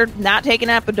points for not taking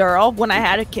an epidural when I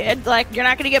had a kid. Like, you're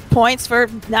not going to get points for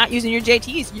not using your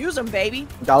JTs. Use them, baby.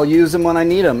 I'll use them when I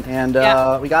need them. And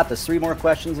we got this. 3 more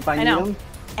questions if I need them.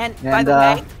 And by the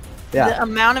way, the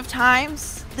amount of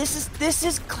times, this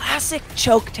is classic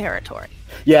choke territory.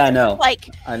 Yeah, I know.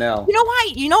 I know. You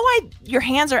know why your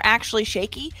hands are actually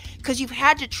shaky? Because you've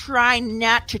had to try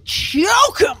not to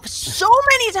choke them so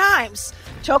many times.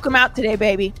 Choke them out today,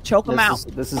 baby. Choke them out.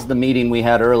 This is the meeting we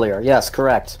had earlier. Yes,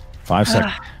 correct. 5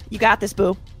 seconds. You got this,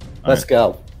 boo. Let's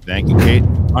go. Thank you, Kate.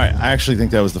 All right, I actually think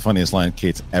that was the funniest line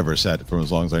Kate's ever said from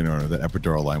as long as I know her. That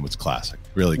epidural line was classic.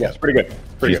 Really good. Yeah, pretty good.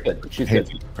 Pretty good. She's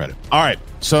good. Credit. All right,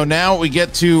 so now we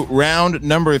get to round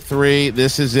number 3.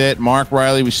 This is it. Mark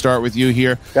Riley, we start with you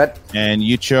here. Good. And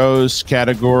you chose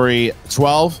category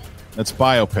 12. That's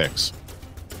biopics.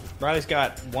 Riley's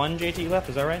got 1 JT left.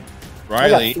 Is that right?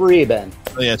 Riley. I got 3, Ben.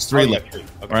 Oh, yeah, it's 3 left. Okay.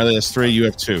 Riley has 3. You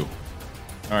have 2.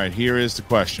 All right, here is the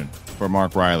question for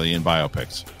Mark Riley in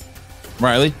biopics.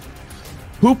 Riley,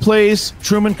 who plays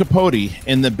Truman Capote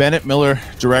in the Bennett Miller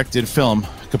directed film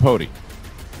Capote?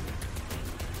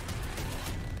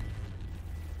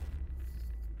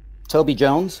 Toby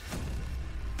Jones.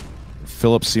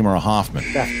 Philip Seymour Hoffman.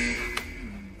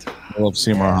 Philip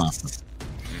Seymour Hoffman.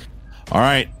 All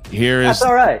right, That's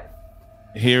all right.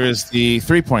 Here is the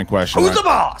 3-point question. Who's the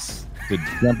boss? To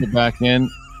jump it back in.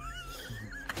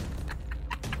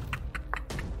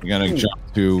 We're going to jump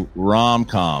to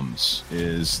rom-coms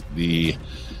is the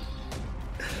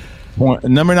point,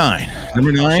 number 9.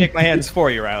 Number 9. I'll shake my hands for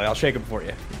you, Riley. I'll shake them for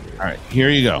you. All right, here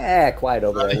you go. Quiet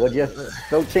over there, would you?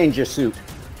 Don't change your suit.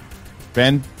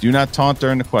 Ben, do not taunt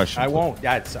during the question. I won't.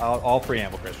 Yeah, it's all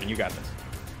preamble, Christian. You got this.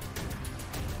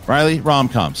 Riley,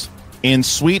 rom-coms. In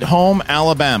Sweet Home,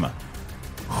 Alabama,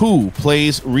 who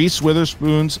plays Reese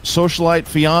Witherspoon's socialite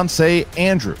fiance,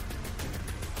 Andrew?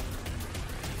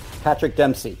 Patrick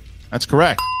Dempsey. That's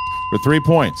correct. For 3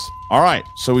 points. All right,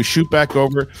 so we shoot back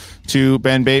over to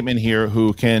Ben Bateman here,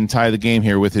 who can tie the game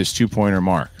here with his 2-pointer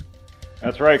mark.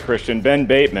 That's right, Christian. Ben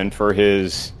Bateman for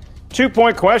his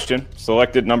 2-point question,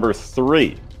 selected number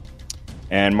 3.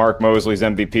 And Mark Mosley's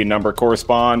MVP number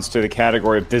corresponds to the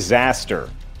category of disaster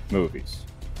movies.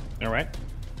 All right.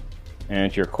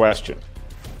 And your question.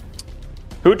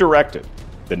 Who directed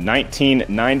the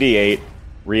 1998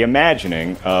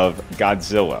 reimagining of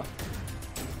Godzilla?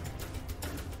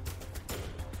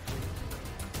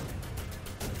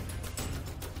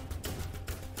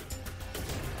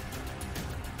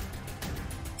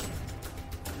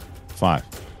 Five.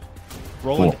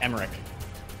 Roland Emmerich.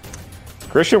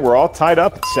 Christian, we're all tied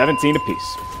up at 17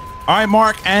 apiece. All right,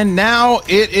 Mark, and now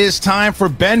it is time for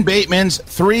Ben Bateman's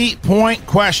 3-point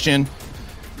question.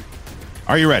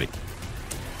 Are you ready?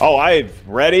 Oh, I'm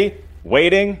ready,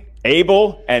 waiting,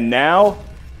 able, and now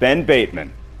Ben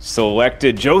Bateman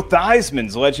selected Joe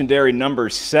Theismann's legendary number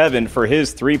 7 for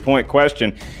his 3-point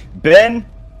question. Ben,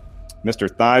 Mr.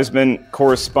 Theismann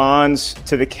corresponds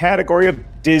to the category of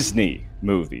Disney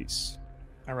movies.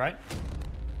 All right.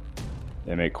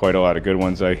 They make quite a lot of good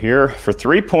ones, I hear. For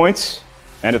 3 points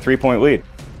and a 3-point lead.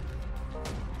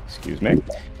 Excuse me.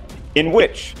 In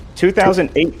which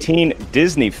 2018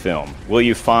 Disney film will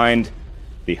you find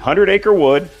the 100-acre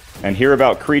wood and hear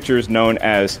about creatures known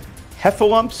as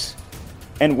heffalumps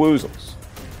and woozles?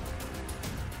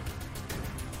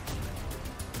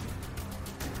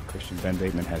 Christian Ben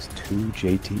Bateman has 2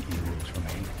 JTE rules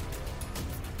remaining.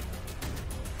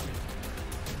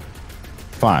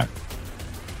 5,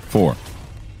 4,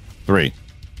 3,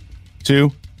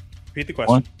 2. Repeat the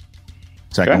question. 1.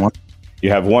 Second one. You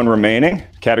have 1 remaining.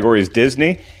 Category is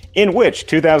Disney. In which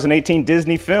 2018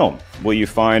 Disney film will you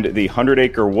find the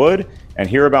 100-acre wood and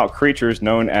hear about creatures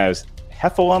known as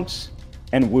heffalumps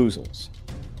and woozles?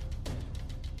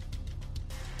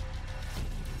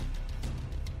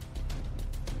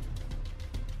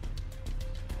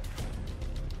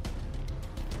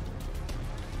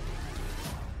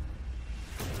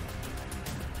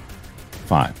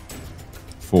 5,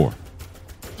 4,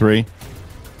 3,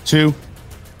 2,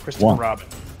 Christopher 1. Robin.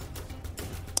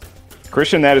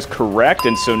 Christian, that is correct.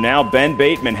 And so now Ben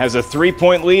Bateman has a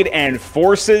 3-point lead and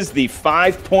forces the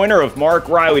 5-pointer of Mark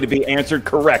Riley to be answered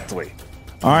correctly.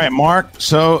 All right, Mark.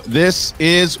 So this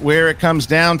is where it comes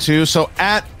down to. So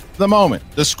at the moment,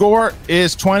 the score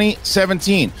is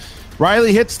 20-17.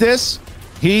 Riley hits this.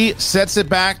 He sets it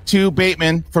back to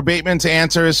Bateman for Bateman to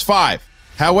answer his 5.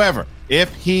 However,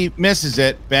 if he misses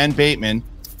it, Ben Bateman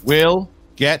will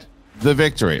get the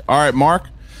victory. All right, Mark.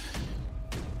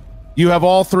 You have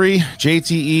all 3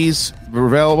 JTEs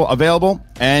available,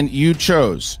 and you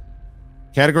chose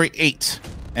category 8,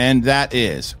 and that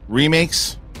is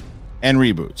remakes and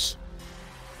reboots.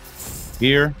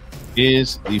 Here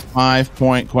is the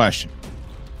 5-point question.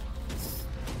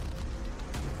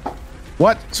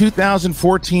 What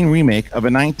 2014 remake of a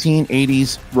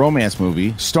 1980s romance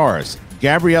movie stars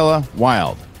Gabriella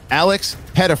Wilde, Alex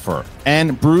Pettyfer,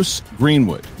 and Bruce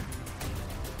Greenwood?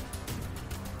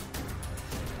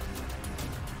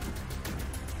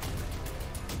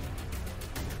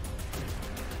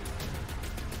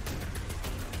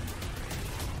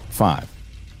 Five,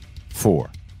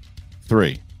 4,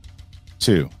 3,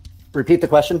 2. Repeat the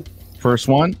question. First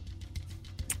one.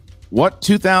 What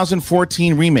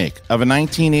 2014 remake of a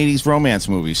 1980s romance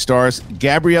movie stars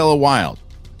Gabriella Wilde,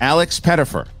 Alex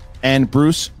Pettyfer, and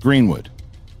Bruce Greenwood?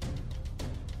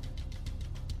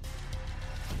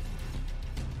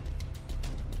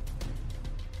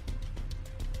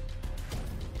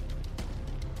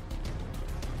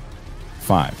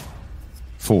 Five,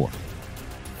 4,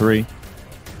 3,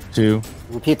 2.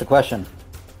 Repeat the question.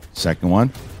 Second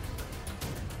one.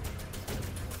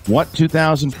 What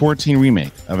 2014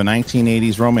 remake of a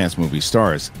 1980s romance movie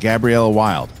stars Gabriella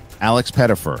Wilde, Alex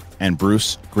Pettyfer, and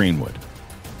Bruce Greenwood?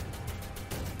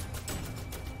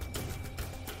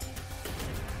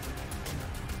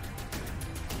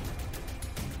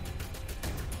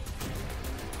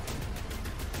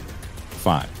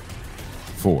 Five,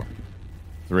 4,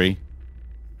 3,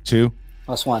 2.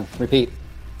 Last one. Repeat.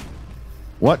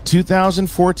 What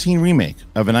 2014 remake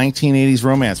of a 1980s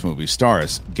romance movie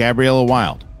stars Gabriella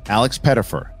Wilde, Alex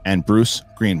Pettyfer, and Bruce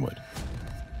Greenwood?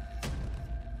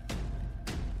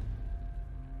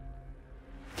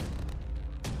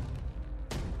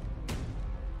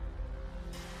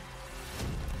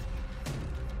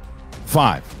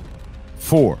 Five,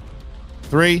 4,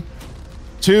 3,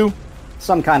 2.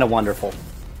 Some Kind of Wonderful.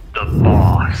 The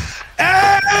Boss.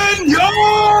 And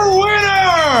your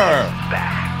winner,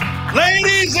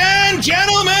 ladies and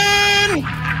gentlemen,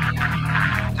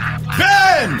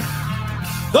 Ben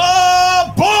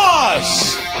the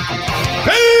Boss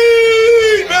Bateman.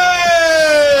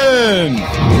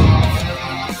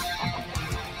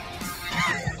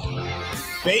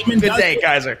 Good day,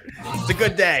 Kaiser. It's a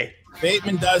good day.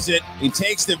 Bateman does it. He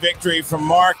takes the victory from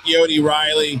Mark Yodi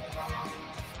Riley,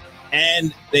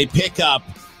 and they pick up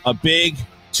a big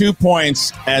 2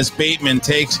 points as Bateman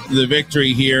takes the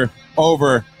victory here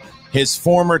over his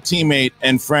former teammate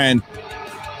and friend.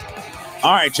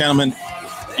 All right, gentlemen,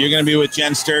 you're going to be with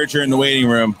Jen Sturger in the waiting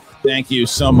room. Thank you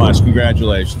so much.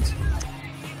 Congratulations.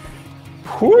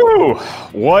 Whew,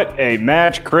 what a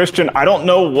match, Christian. I don't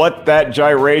know what that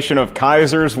gyration of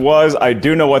Kaiser's was. I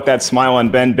do know what that smile on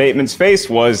Ben Bateman's face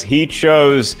was. He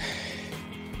chose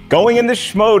going into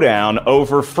Schmoedown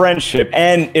over friendship,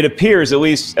 and it appears, at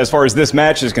least as far as this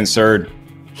match is concerned,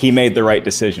 he made the right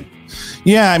decision.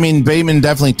 Yeah, I mean, Bateman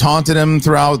definitely taunted him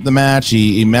throughout the match.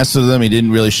 He messed with him. He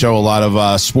didn't really show a lot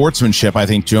of sportsmanship, I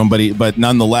think, to him. But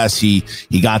nonetheless, he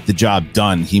got the job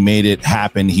done. He made it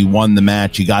happen. He won the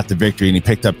match. He got the victory, and he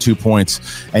picked up 2 points.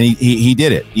 And he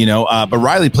did it, you know. But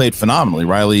Riley played phenomenally.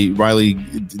 Riley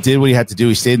did what he had to do.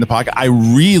 He stayed in the pocket. I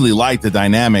really like the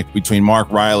dynamic between Mark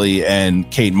Riley and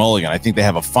Kate Mulligan. I think they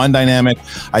have a fun dynamic.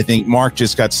 I think Mark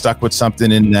just got stuck with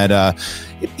something in that,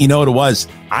 you know what it was?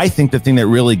 I think the thing that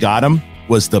really got him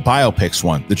was the biopics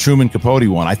one, the Truman Capote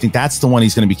one. I think that's the one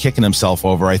he's going to be kicking himself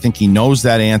over. I think he knows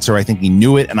that answer. I think he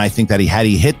knew it. And I think that had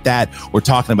he hit that, we're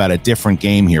talking about a different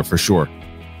game here for sure.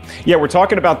 Yeah, we're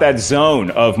talking about that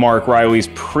zone of Mark Riley's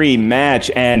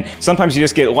pre-match, and sometimes you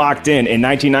just get locked in. In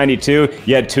 1992,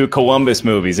 you had 2 Columbus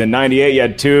movies. In 98, you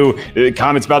had 2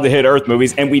 Comets About to Hit Earth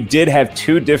movies, and we did have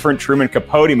 2 different Truman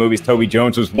Capote movies. Toby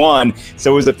Jones was one,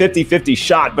 so it was a 50-50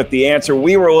 shot, but the answer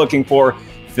we were looking for,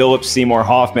 Philip Seymour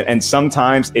Hoffman, and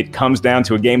sometimes it comes down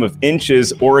to a game of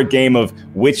inches or a game of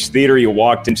which theater you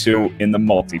walked into in the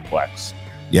multiplex.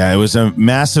 Yeah, it was a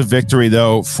massive victory,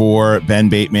 though, for Ben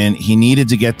Bateman. He needed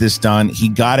to get this done. He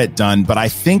got it done. But I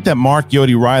think that Mark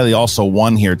Yogi Riley also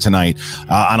won here tonight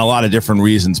on a lot of different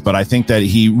reasons. But I think that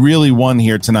he really won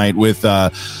here tonight with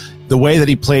the way that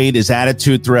he played, his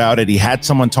attitude throughout it. He had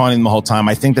someone taunting him the whole time.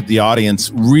 I think that the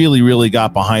audience really, really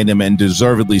got behind him, and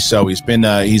deservedly so. He's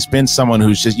been someone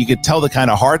who's just, you could tell the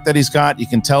kind of heart that he's got. You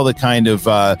can tell the kind of,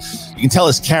 you can tell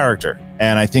his character.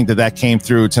 And I think that came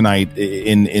through tonight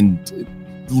in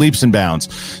leaps and bounds.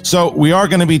 So we are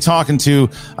going to be talking to,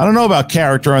 I don't know about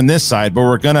character on this side, but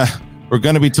we're going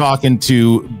to be talking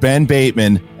to Ben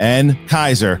Bateman and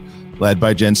Kaiser, led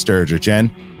by Jen Sturger. Jen,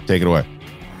 take it away.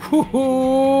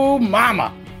 Ooh,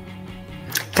 mama.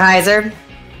 Kaiser,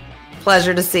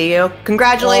 pleasure to see you.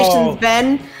 Congratulations,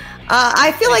 Ben.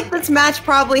 I feel like this match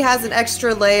probably has an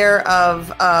extra layer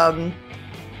of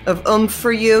oomph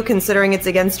for you, considering it's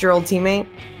against your old teammate.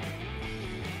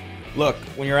 Look,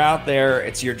 when you're out there,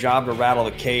 it's your job to rattle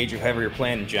the cage of whoever you're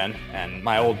playing, Jen. And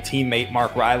my old teammate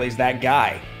Mark Riley's that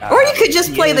guy. Or you could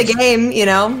just play the game, you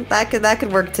know. That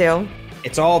could work too.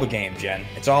 It's all the game, Jen.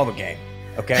 It's all the game.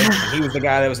 Okay? And he was the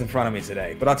guy that was in front of me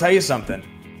today. But I'll tell you something.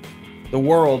 The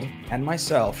world and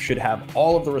myself should have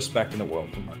all of the respect in the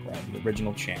world for Mark Riley, the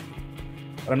original champion.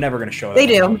 But I'm never going to show that. They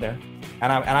do. Out there.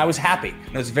 And I was happy.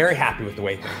 And I was very happy with the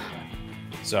way things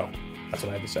went. So that's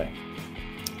what I have to say.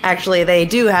 Actually, they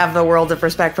do have the world of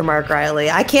respect for Mark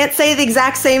Riley. I can't say the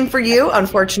exact same for you,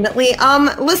 unfortunately.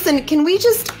 Listen, can we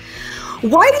just...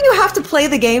 Why do you have to play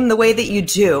the game the way that you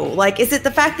do? Like, is it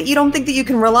the fact that you don't think that you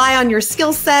can rely on your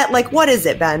skill set? Like, what is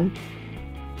it, Ben?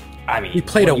 I mean, we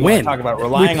played a win. Talk about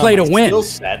relying on my skill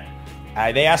set.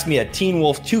 They asked me a Teen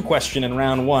Wolf 2 question in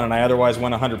round 1, and I otherwise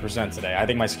went 100% today. I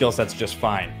think my skill set's just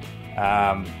fine.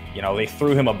 They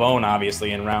threw him a bone,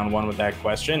 obviously, in round 1 with that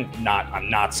question.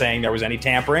 I'm not saying there was any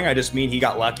tampering. I just mean he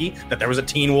got lucky that there was a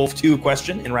Teen Wolf 2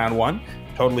 question in round 1.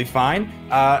 Totally fine.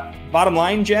 Bottom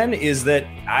line, Jen, is that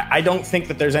I don't think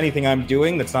that there's anything I'm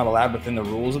doing that's not allowed within the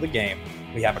rules of the game.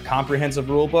 We have a comprehensive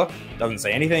rule book. Doesn't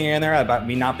say anything in there about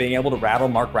me not being able to rattle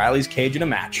Mark Riley's cage in a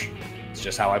match. It's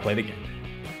just how I play the game.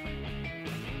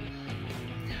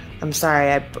 I'm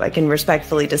sorry, I can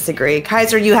respectfully disagree.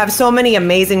 Kaiser, you have so many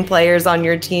amazing players on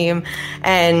your team,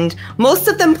 and most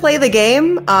of them play the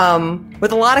game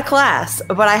with a lot of class.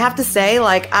 But I have to say,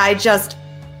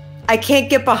 I can't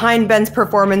get behind Ben's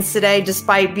performance today,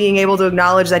 despite being able to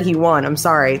acknowledge that he won. I'm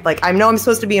sorry. Like, I know I'm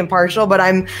supposed to be impartial, but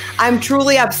I'm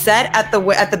truly upset at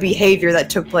the behavior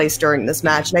that took place during this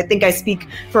match, and I think I speak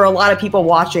for a lot of people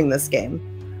watching this game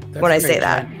when I say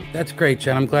that. That's great,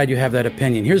 Jen. I'm glad you have that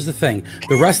opinion. Here's the thing.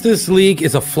 The rest of this league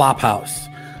is a flop house.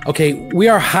 Okay, we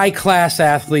are high-class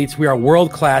athletes. We are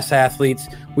world-class athletes.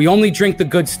 We only drink the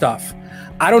good stuff.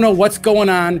 I don't know what's going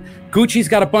on. Gucci's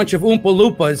got a bunch of Oompa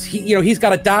Loompas. He's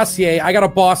got a dossier. I got a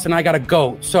boss, and I got a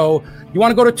goat. So you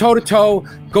want to go to toe-to-toe,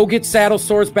 go get Saddle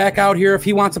Sores back out here. If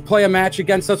he wants to play a match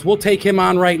against us, we'll take him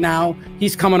on right now.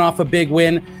 He's coming off a big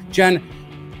win. Jen,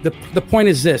 the point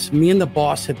is this. Me and the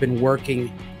boss have been working.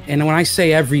 And when I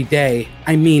say every day,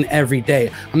 I mean every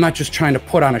day. I'm not just trying to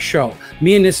put on a show.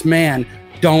 Me and this man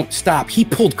don't stop. He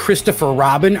pulled Christopher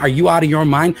Robin. Are you out of your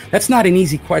mind? That's not an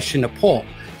easy question to pull.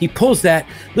 He pulls that.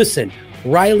 Listen,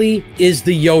 Riley is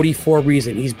the Yodi for a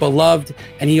reason. He's beloved,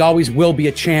 and he always will be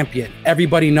a champion.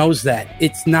 Everybody knows that.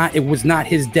 It was not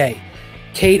his day.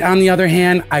 Kate, on the other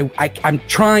hand, I'm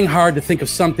trying hard to think of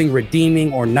something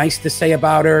redeeming or nice to say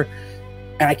about her.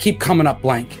 And I keep coming up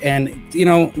blank. And,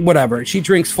 whatever. She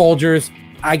drinks Folgers.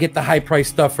 I get the high-priced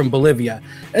stuff from Bolivia.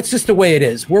 That's just the way it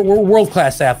is. We're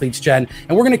world-class athletes, Jen,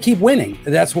 and we're going to keep winning.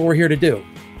 That's what we're here to do.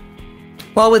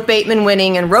 Well, with Bateman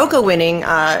winning and Roca winning,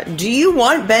 do you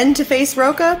want Ben to face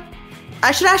Roca?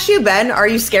 I should ask you, Ben, are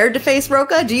you scared to face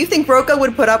Roca? Do you think Roca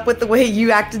would put up with the way you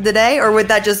acted today? Or would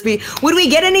that just be, would we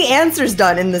get any answers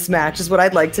done in this match is what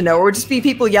I'd like to know. Or would it just be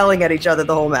people yelling at each other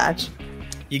the whole match?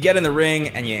 You get in the ring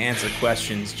and you answer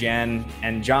questions, Jen.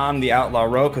 And John, the Outlaw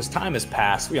Roca's time has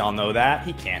passed. We all know that.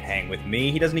 He can't hang with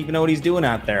me. He doesn't even know what he's doing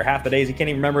out there. Half the days he can't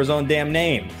even remember his own damn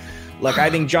name. Look, I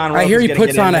think John Roca's I hear he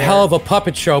puts on a hell of a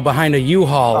puppet show behind a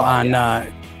U-Haul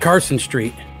on Carson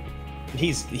Street.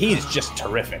 He's just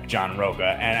terrific, John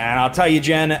Roca. And I'll tell you,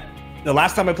 Jen, the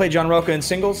last time I played John Roca in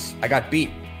singles, I got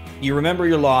beat. You remember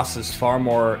your losses far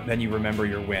more than you remember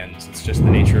your wins. It's just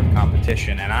the nature of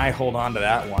competition, and I hold on to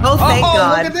that one. Oh, thank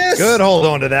God. Look at this. Good hold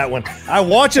on to that one. I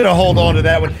want you to hold on to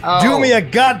that one. Do me a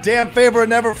goddamn favor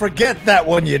and never forget that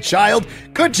one, you child.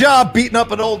 good job beating up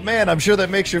an old man. I'm sure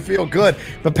that makes you feel good.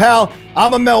 But, pal,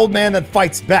 I'm an old man that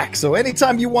fights back. So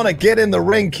anytime you want to get in the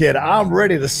ring, kid, I'm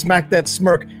ready to smack that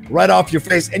smirk right off your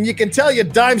face. And you can tell your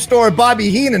dime store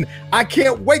Bobby Heenan, I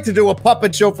can't wait to do a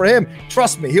puppet show for him.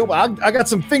 Trust me, I got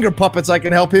some finger puppets I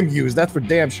can help him use. That's for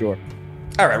damn sure.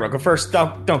 All right, Rocco. First,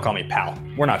 don't call me pal.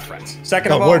 We're not friends.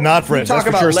 Second No, of all, we're not friends. You talk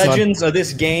That's for about sure, son. legends of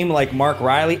this game like Mark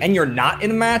Riley, and you're not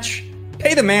in a match.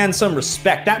 Pay the man some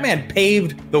respect. That man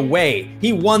paved the way.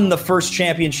 He won the first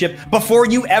championship before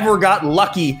you ever got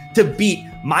lucky to beat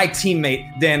my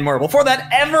teammate Dan Murray. Before that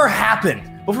ever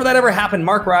happened,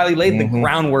 Mark Riley laid the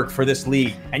groundwork for this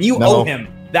league, and you owe him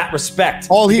that respect.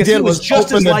 All he did was just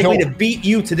open as the likely door. to beat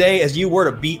you today as you were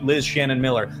to beat Liz Shannon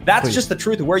Miller. That's just the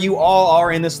truth of where you all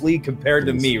are in this league compared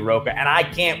to me, Roka. And I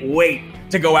can't wait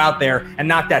to go out there and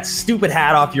knock that stupid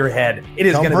hat off your head. It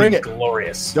is going to be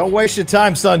glorious. Don't waste your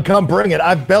time, son. Come bring it.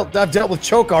 I've dealt with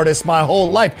choke artists my whole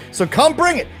life. So come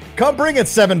bring it. Come bring it,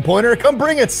 7-pointer. Come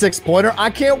bring it, 6-pointer. I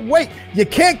can't wait. You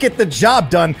can't get the job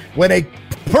done when a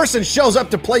person shows up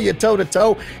to play you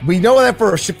toe-to-toe. We know that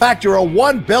for a fact. You're a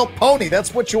one-belt pony.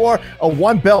 That's what you are, a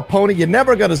one-belt pony. You're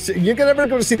never going to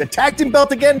see the tag team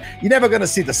belt again. You're never going to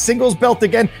see the singles belt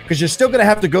again because you're still going to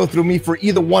have to go through me for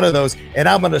either one of those, and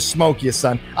I'm going to smoke you,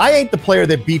 son. I ain't the player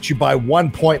that beat you by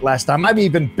 1 point last time. I'm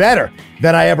even better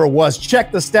than I ever was.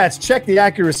 Check the stats. Check the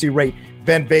accuracy rate.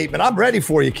 Ben Bateman, I'm ready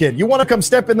for you, kid. You want to come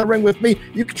step in the ring with me?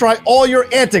 You can try all your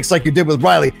antics like you did with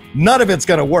Riley. None of it's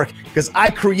going to work because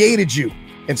I created you,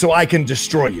 and so I can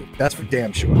destroy you. That's for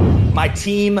damn sure. My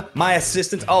team, my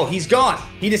assistants. Oh, he's gone.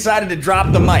 He decided to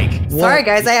drop the mic. Sorry,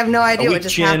 guys. I have no idea what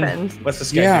just happened. What's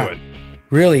this guy doing?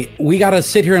 Really, we got to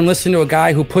sit here and listen to a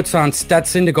guy who puts on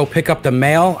Stetson to go pick up the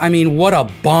mail? I mean, what a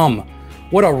bum.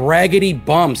 What a raggedy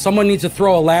bum. Someone needs to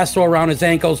throw a lasso around his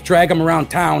ankles, drag him around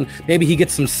town. Maybe he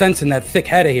gets some sense in that thick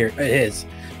head of his.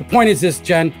 The point is this,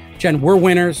 Jen. Jen, we're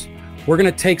winners. We're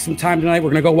going to take some time tonight.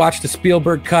 We're going to go watch the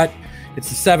Spielberg cut. It's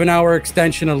a 7-hour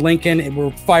extension of Lincoln. And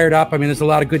we're fired up. I mean, there's a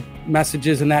lot of good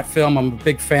messages in that film. I'm a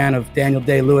big fan of Daniel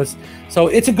Day-Lewis. So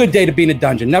it's a good day to be in a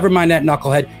dungeon. Never mind that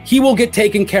knucklehead. He will get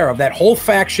taken care of. That whole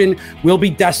faction will be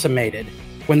decimated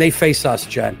when they face us,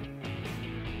 Jen.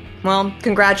 Well,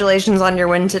 congratulations on your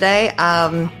win today.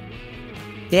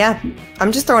 Yeah,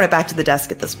 I'm just throwing it back to the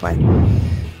desk at this point.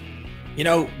 You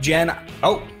know, Jen,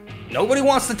 nobody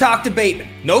wants to talk to Bateman.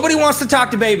 Nobody wants to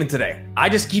talk to Bateman today. I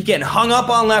just keep getting hung up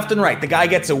on left and right. The guy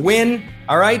gets a win,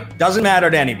 all right? Doesn't matter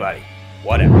to anybody.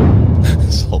 Whatever.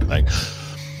 This whole thing.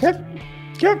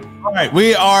 Yep. All right,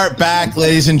 we are back,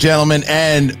 ladies and gentlemen,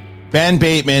 and Ben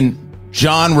Bateman,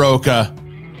 John Roca,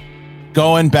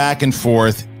 going back and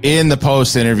forth in the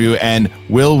post interview. And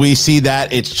will we see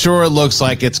that? It sure looks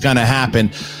like it's going to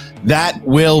happen. That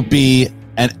will be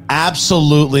an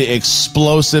absolutely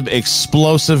explosive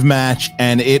match.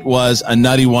 And it was a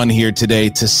nutty one here today,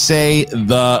 to say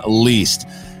the least.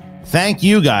 Thank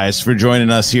you guys for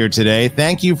joining us here today.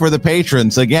 Thank you for the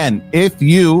patrons. Again, if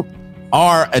you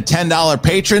are a $10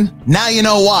 patron, now you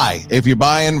know why. If you're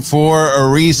buying for a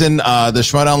reason, the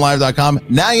schmodownlive.com,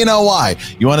 now you know why.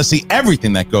 You want to see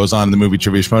everything that goes on in the Movie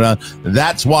Trivia Schmodown.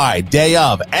 That's why. Day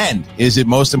of. And is it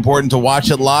most important to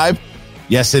watch it live?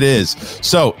 Yes, it is.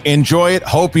 So enjoy it.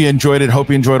 Hope you enjoyed it. Hope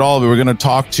you enjoyed all of it. We're going to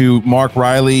talk to Mark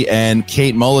Riley and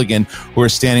Kate Mulligan, who are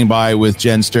standing by with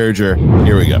Jen Sturger.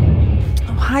 Here we go.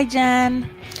 Oh, hi, Jen.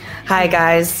 Hi,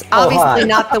 guys. Oh, Obviously hi.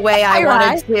 not the way I Hi,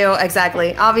 wanted to.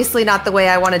 Exactly. Obviously not the way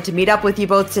I wanted to meet up with you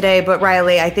both today. But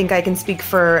Riley, I think I can speak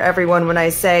for everyone when I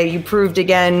say you proved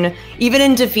again, even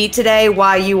in defeat today,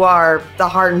 why you are the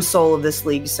heart and soul of this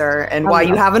league, sir, and why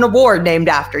you have an award named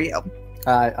after you.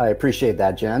 I appreciate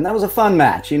that, Jen. That was a fun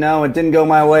match. You know, it didn't go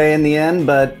my way in the end,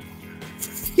 but,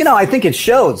 you know, I think it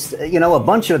shows. You know, a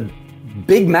bunch of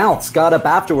big mouths got up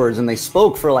afterwards and they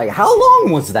spoke for like, how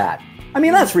long was that? I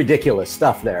mean, that's ridiculous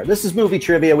stuff there. This is movie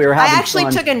trivia. We were having I actually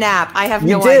fun. took a nap. I have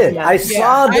You no did. idea.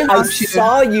 I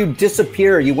saw you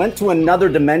disappear. You went to another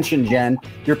dimension, Jen.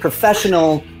 Your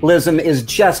professionalism is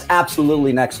just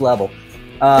absolutely next level.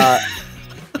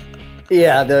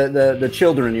 Yeah, the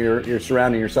children you're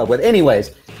surrounding yourself with.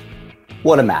 Anyways,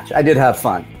 what a match. I did have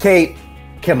fun. Kate,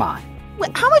 come on.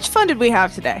 How much fun did we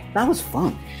have today? That was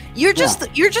fun. You're just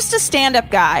a stand-up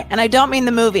guy, and I don't mean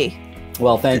the movie.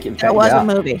 Well, thank you. There was a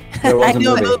movie. There was I a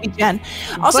know movie. a movie, Jen.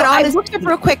 Also, I looked up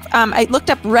real quick. I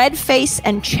looked up red face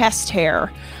and chest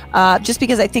hair, just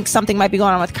because I think something might be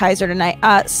going on with Kaiser tonight.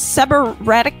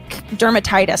 Seborrheic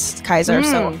dermatitis, Kaiser.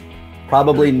 So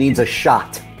Probably needs a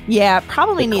shot. yeah,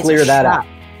 probably needs Clear a that shot. up.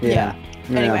 Yeah.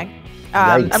 Anyway,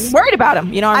 Yikes. I'm worried about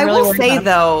him. You know, I'm I really will worried say about him.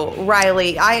 though,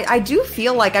 Riley, I do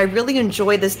feel like I really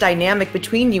enjoy this dynamic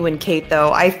between you and Kate.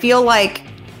 Though I feel like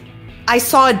I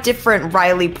saw a different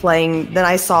Riley playing than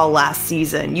I saw last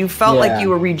season. You felt like you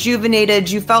were rejuvenated.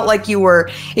 You felt like you were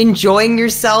enjoying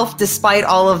yourself despite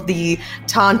all of the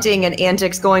taunting and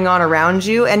antics going on around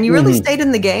you. And you really stayed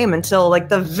in the game until like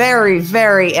the very,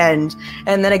 very end.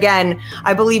 And then again,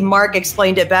 I believe Mark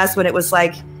explained it best when it was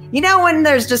like, you know, when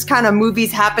there's just kind of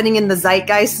movies happening in the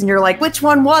zeitgeist and you're like, which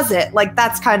one was it? Like,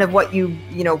 that's kind of what you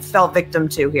fell victim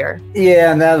to here.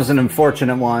 Yeah, and that was an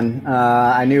unfortunate one.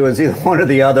 I knew it was either one or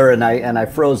the other, and I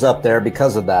froze up there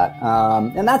because of that.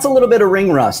 And that's a little bit of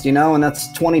ring rust, and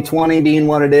that's 2020 being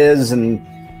what it is, and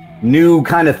new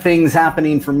kind of things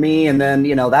happening for me. And then,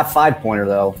 that 5-pointer,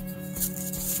 though.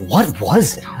 What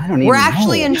was it? I don't even know. We're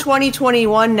actually in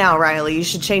 2021 now, Riley. You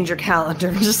should change your calendar.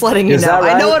 I'm just letting you know. That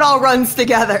right? I know it all runs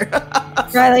together.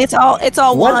 Riley, it's all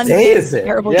what one. What day is it?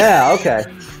 Yeah, okay.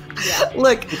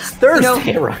 Look, it's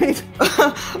Thursday, right?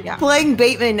 Playing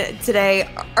Bateman today,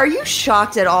 are you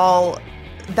shocked at all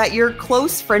that your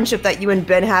close friendship that you and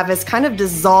Ben have is kind of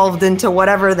dissolved into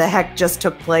whatever the heck just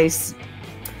took place?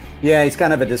 Yeah, he's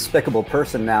kind of a despicable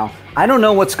person now. I don't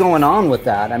know what's going on with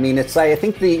that. I mean, it's like, I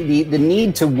think the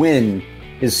need to win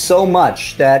is so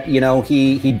much that,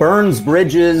 he burns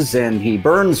bridges and he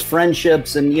burns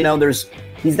friendships, and,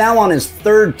 he's now on his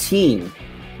third team,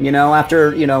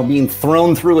 after, being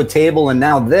thrown through a table, and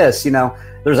now this,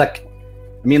 there's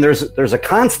a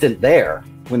constant there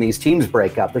when these teams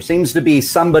break up. There seems to be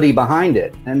somebody behind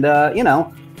it. And,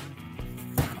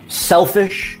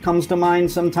 selfish comes to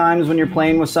mind sometimes when you're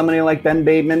playing with somebody like Ben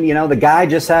Bateman. The guy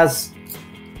just has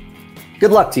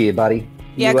good luck to you, buddy.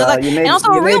 Yeah, good luck. You made, and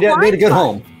also you made a good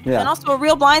home. Yeah. And also a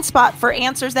real blind spot for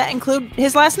answers that include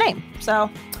his last name. So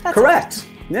that's correct.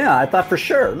 Yeah, I thought for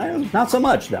sure. Not so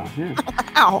much, though. Yeah.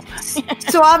 Ow.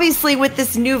 So obviously with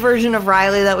this new version of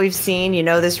Riley that we've seen,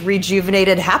 this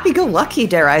rejuvenated, happy-go-lucky,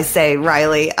 dare I say,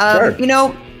 Riley. Sure.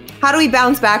 How do we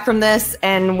bounce back from this,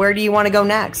 and where do you want to go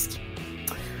next?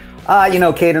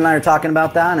 Kate and I are talking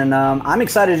about that, and I'm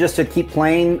excited just to keep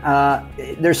playing.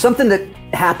 There's something that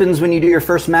happens when you do your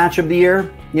first match of the year.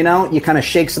 You kind of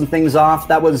shake some things off.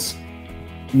 That was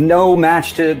no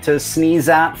match to sneeze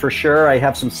at, for sure. I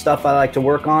have some stuff I like to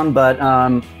work on, but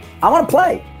I want to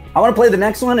play. I want to play the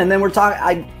next one, and then we're talking.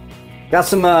 I got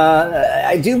some.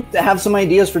 I do have some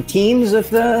ideas for teams if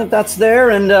that's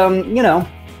there, and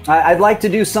I'd like to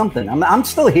do something. I'm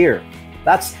still here.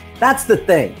 That's the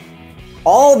thing.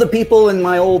 All the people in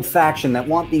my old faction that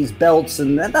want these belts,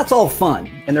 and that's all fun.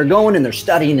 And they're going and they're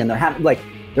studying and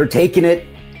they're taking it.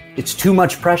 It's too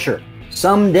much pressure.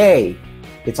 Someday,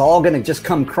 it's all going to just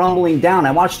come crumbling down.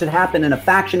 I watched it happen in a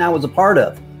faction I was a part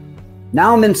of.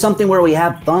 Now I'm in something where we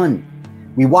have fun.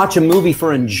 We watch a movie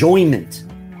for enjoyment.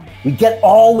 We get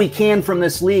all we can from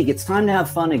this league. It's time to have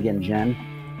fun again, Jen.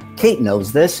 Kate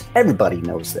knows this. Everybody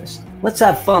knows this. Let's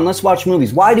have fun. Let's watch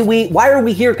movies. Why are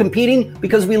we here competing?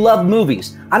 Because we love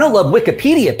movies. I don't love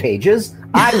Wikipedia pages.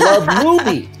 I love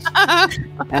movies.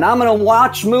 And I'm going to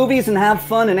watch movies and have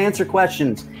fun and answer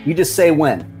questions. You just say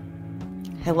when.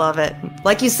 I love it.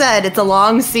 Like you said, it's a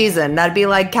long season. That'd be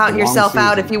like counting yourself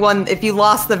out if you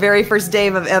lost the very first day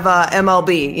of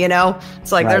MLB,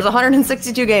 It's like There's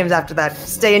 162 games after that.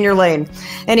 Stay in your lane.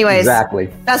 Anyways, exactly.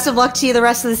 Best of luck to you the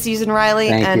rest of the season, Riley.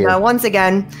 Thank you. Once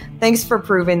again, thanks for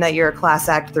proving that you're a class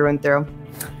act through and through.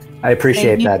 I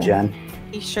appreciate that, Jen.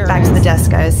 Sure. Back to the desk,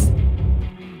 guys.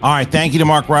 All right, thank you to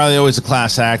Mark Riley, always a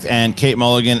class act, and Kate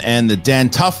Mulligan and the Den.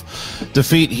 Tough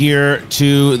defeat here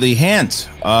to the hands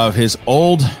of his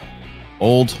old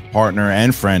partner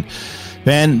and friend,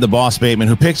 Ben the Boss Bateman,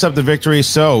 who picks up the victory.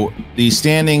 So the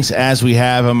standings as we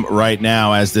have them right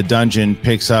now, as the Dungeon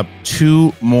picks up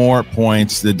 2 more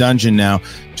points. The Dungeon now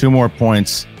 2 more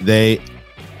points. They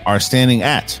are standing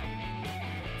at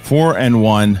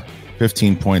 4-1,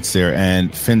 15 points there,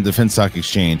 and the Finstock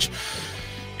Exchange,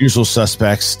 usual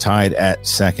suspects, tied at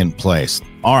second place.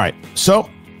 All right, so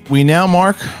we now,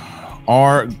 Mark,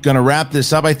 are going to wrap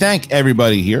this up. I thank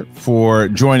everybody here for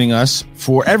joining us,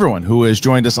 for everyone who has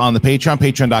joined us on the Patreon,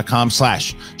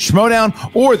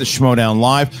 patreon.com/Schmodown or the Schmodown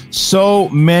Live. So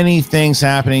many things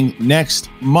happening. Next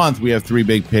month, we have 3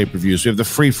 big pay-per-views. We have the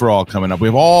free-for-all coming up. We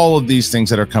have all of these things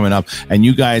that are coming up, and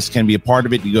you guys can be a part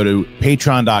of it. You go to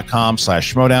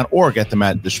patreon.com/Schmodown or get them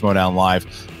at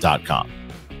theschmodownlive.com.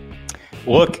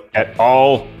 Look at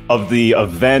all of the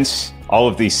events, all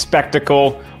of the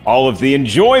spectacle, all of the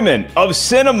enjoyment of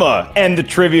cinema and the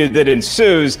trivia that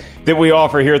ensues that we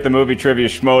offer here at the Movie Trivia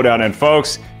Schmodown. And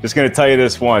folks, just going to tell you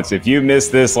this once. If you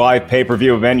missed this live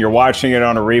pay-per-view event, you're watching it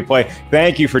on a replay,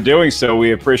 thank you for doing so.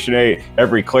 We appreciate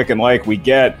every click and like we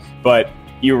get, but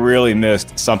you really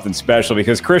missed something special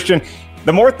because, Christian,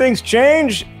 The more things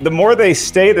change, the more they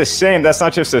stay the same. That's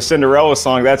not just a Cinderella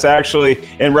song. That's actually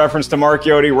in reference to Mark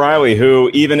Yoder Riley,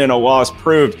 who, even in a loss,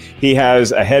 proved he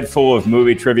has a head full of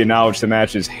movie trivia knowledge to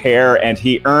match his hair, and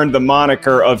he earned the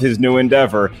moniker of his new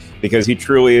endeavor because he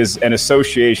truly is an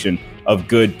association of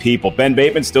good people. Ben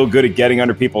Bateman still good at getting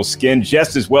under people's skin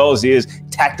just as well as he is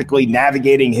tactically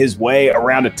navigating his way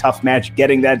around a tough match,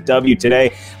 getting that W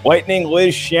today. Lightning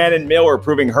Liz Shannon Miller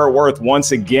proving her worth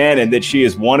once again and that she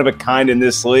is one of a kind in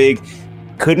this league.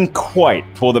 Couldn't quite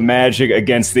pull the magic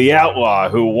against the Outlaw,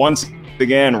 who once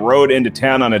again rode into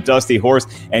town on a dusty horse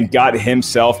and got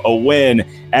himself a win,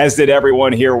 as did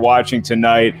everyone here watching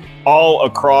tonight all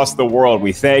across the world.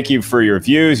 We thank you for your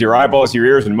views, your eyeballs, your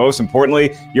ears, and most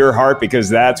importantly, your heart, because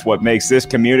that's what makes this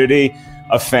community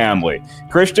a family.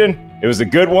 Christian, it was a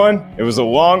good one. It was a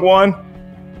long one.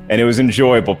 And it was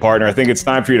enjoyable, partner. I think it's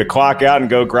time for you to clock out and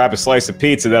go grab a slice of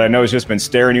pizza that I know has just been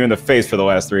staring you in the face for the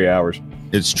last 3 hours.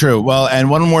 It's true. Well, and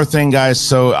one more thing, guys.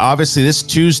 So obviously this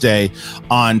Tuesday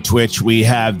on Twitch, we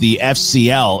have the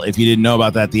FCL. If you didn't know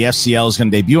about that, the FCL is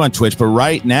going to debut on Twitch. But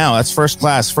right now, that's First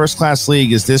Class. First Class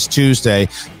League is this Tuesday,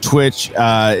 Twitch,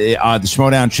 on the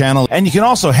Schmodown channel. And you can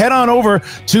also head on over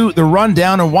to the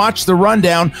Rundown and watch the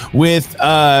Rundown with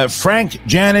Frank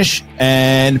Janish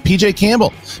and PJ Campbell.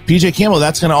 PJ Campbell,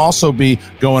 that's going to also be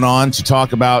going on to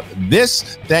talk about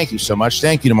this. Thank you so much.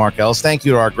 Thank you to Mark Ellis. Thank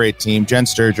you to our great team, Jen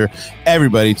Sturger,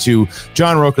 everybody, to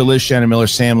John Roca, Liz Shannon Miller,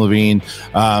 Sam Levine,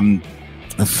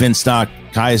 Finstock,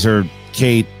 Kaiser,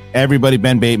 Kate, everybody,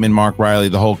 Ben Bateman, Mark Riley,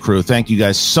 the whole crew. Thank you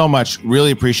guys so much. Really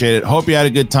appreciate it. Hope you had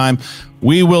a good time.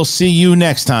 We will see you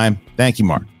next time. Thank you,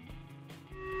 Mark.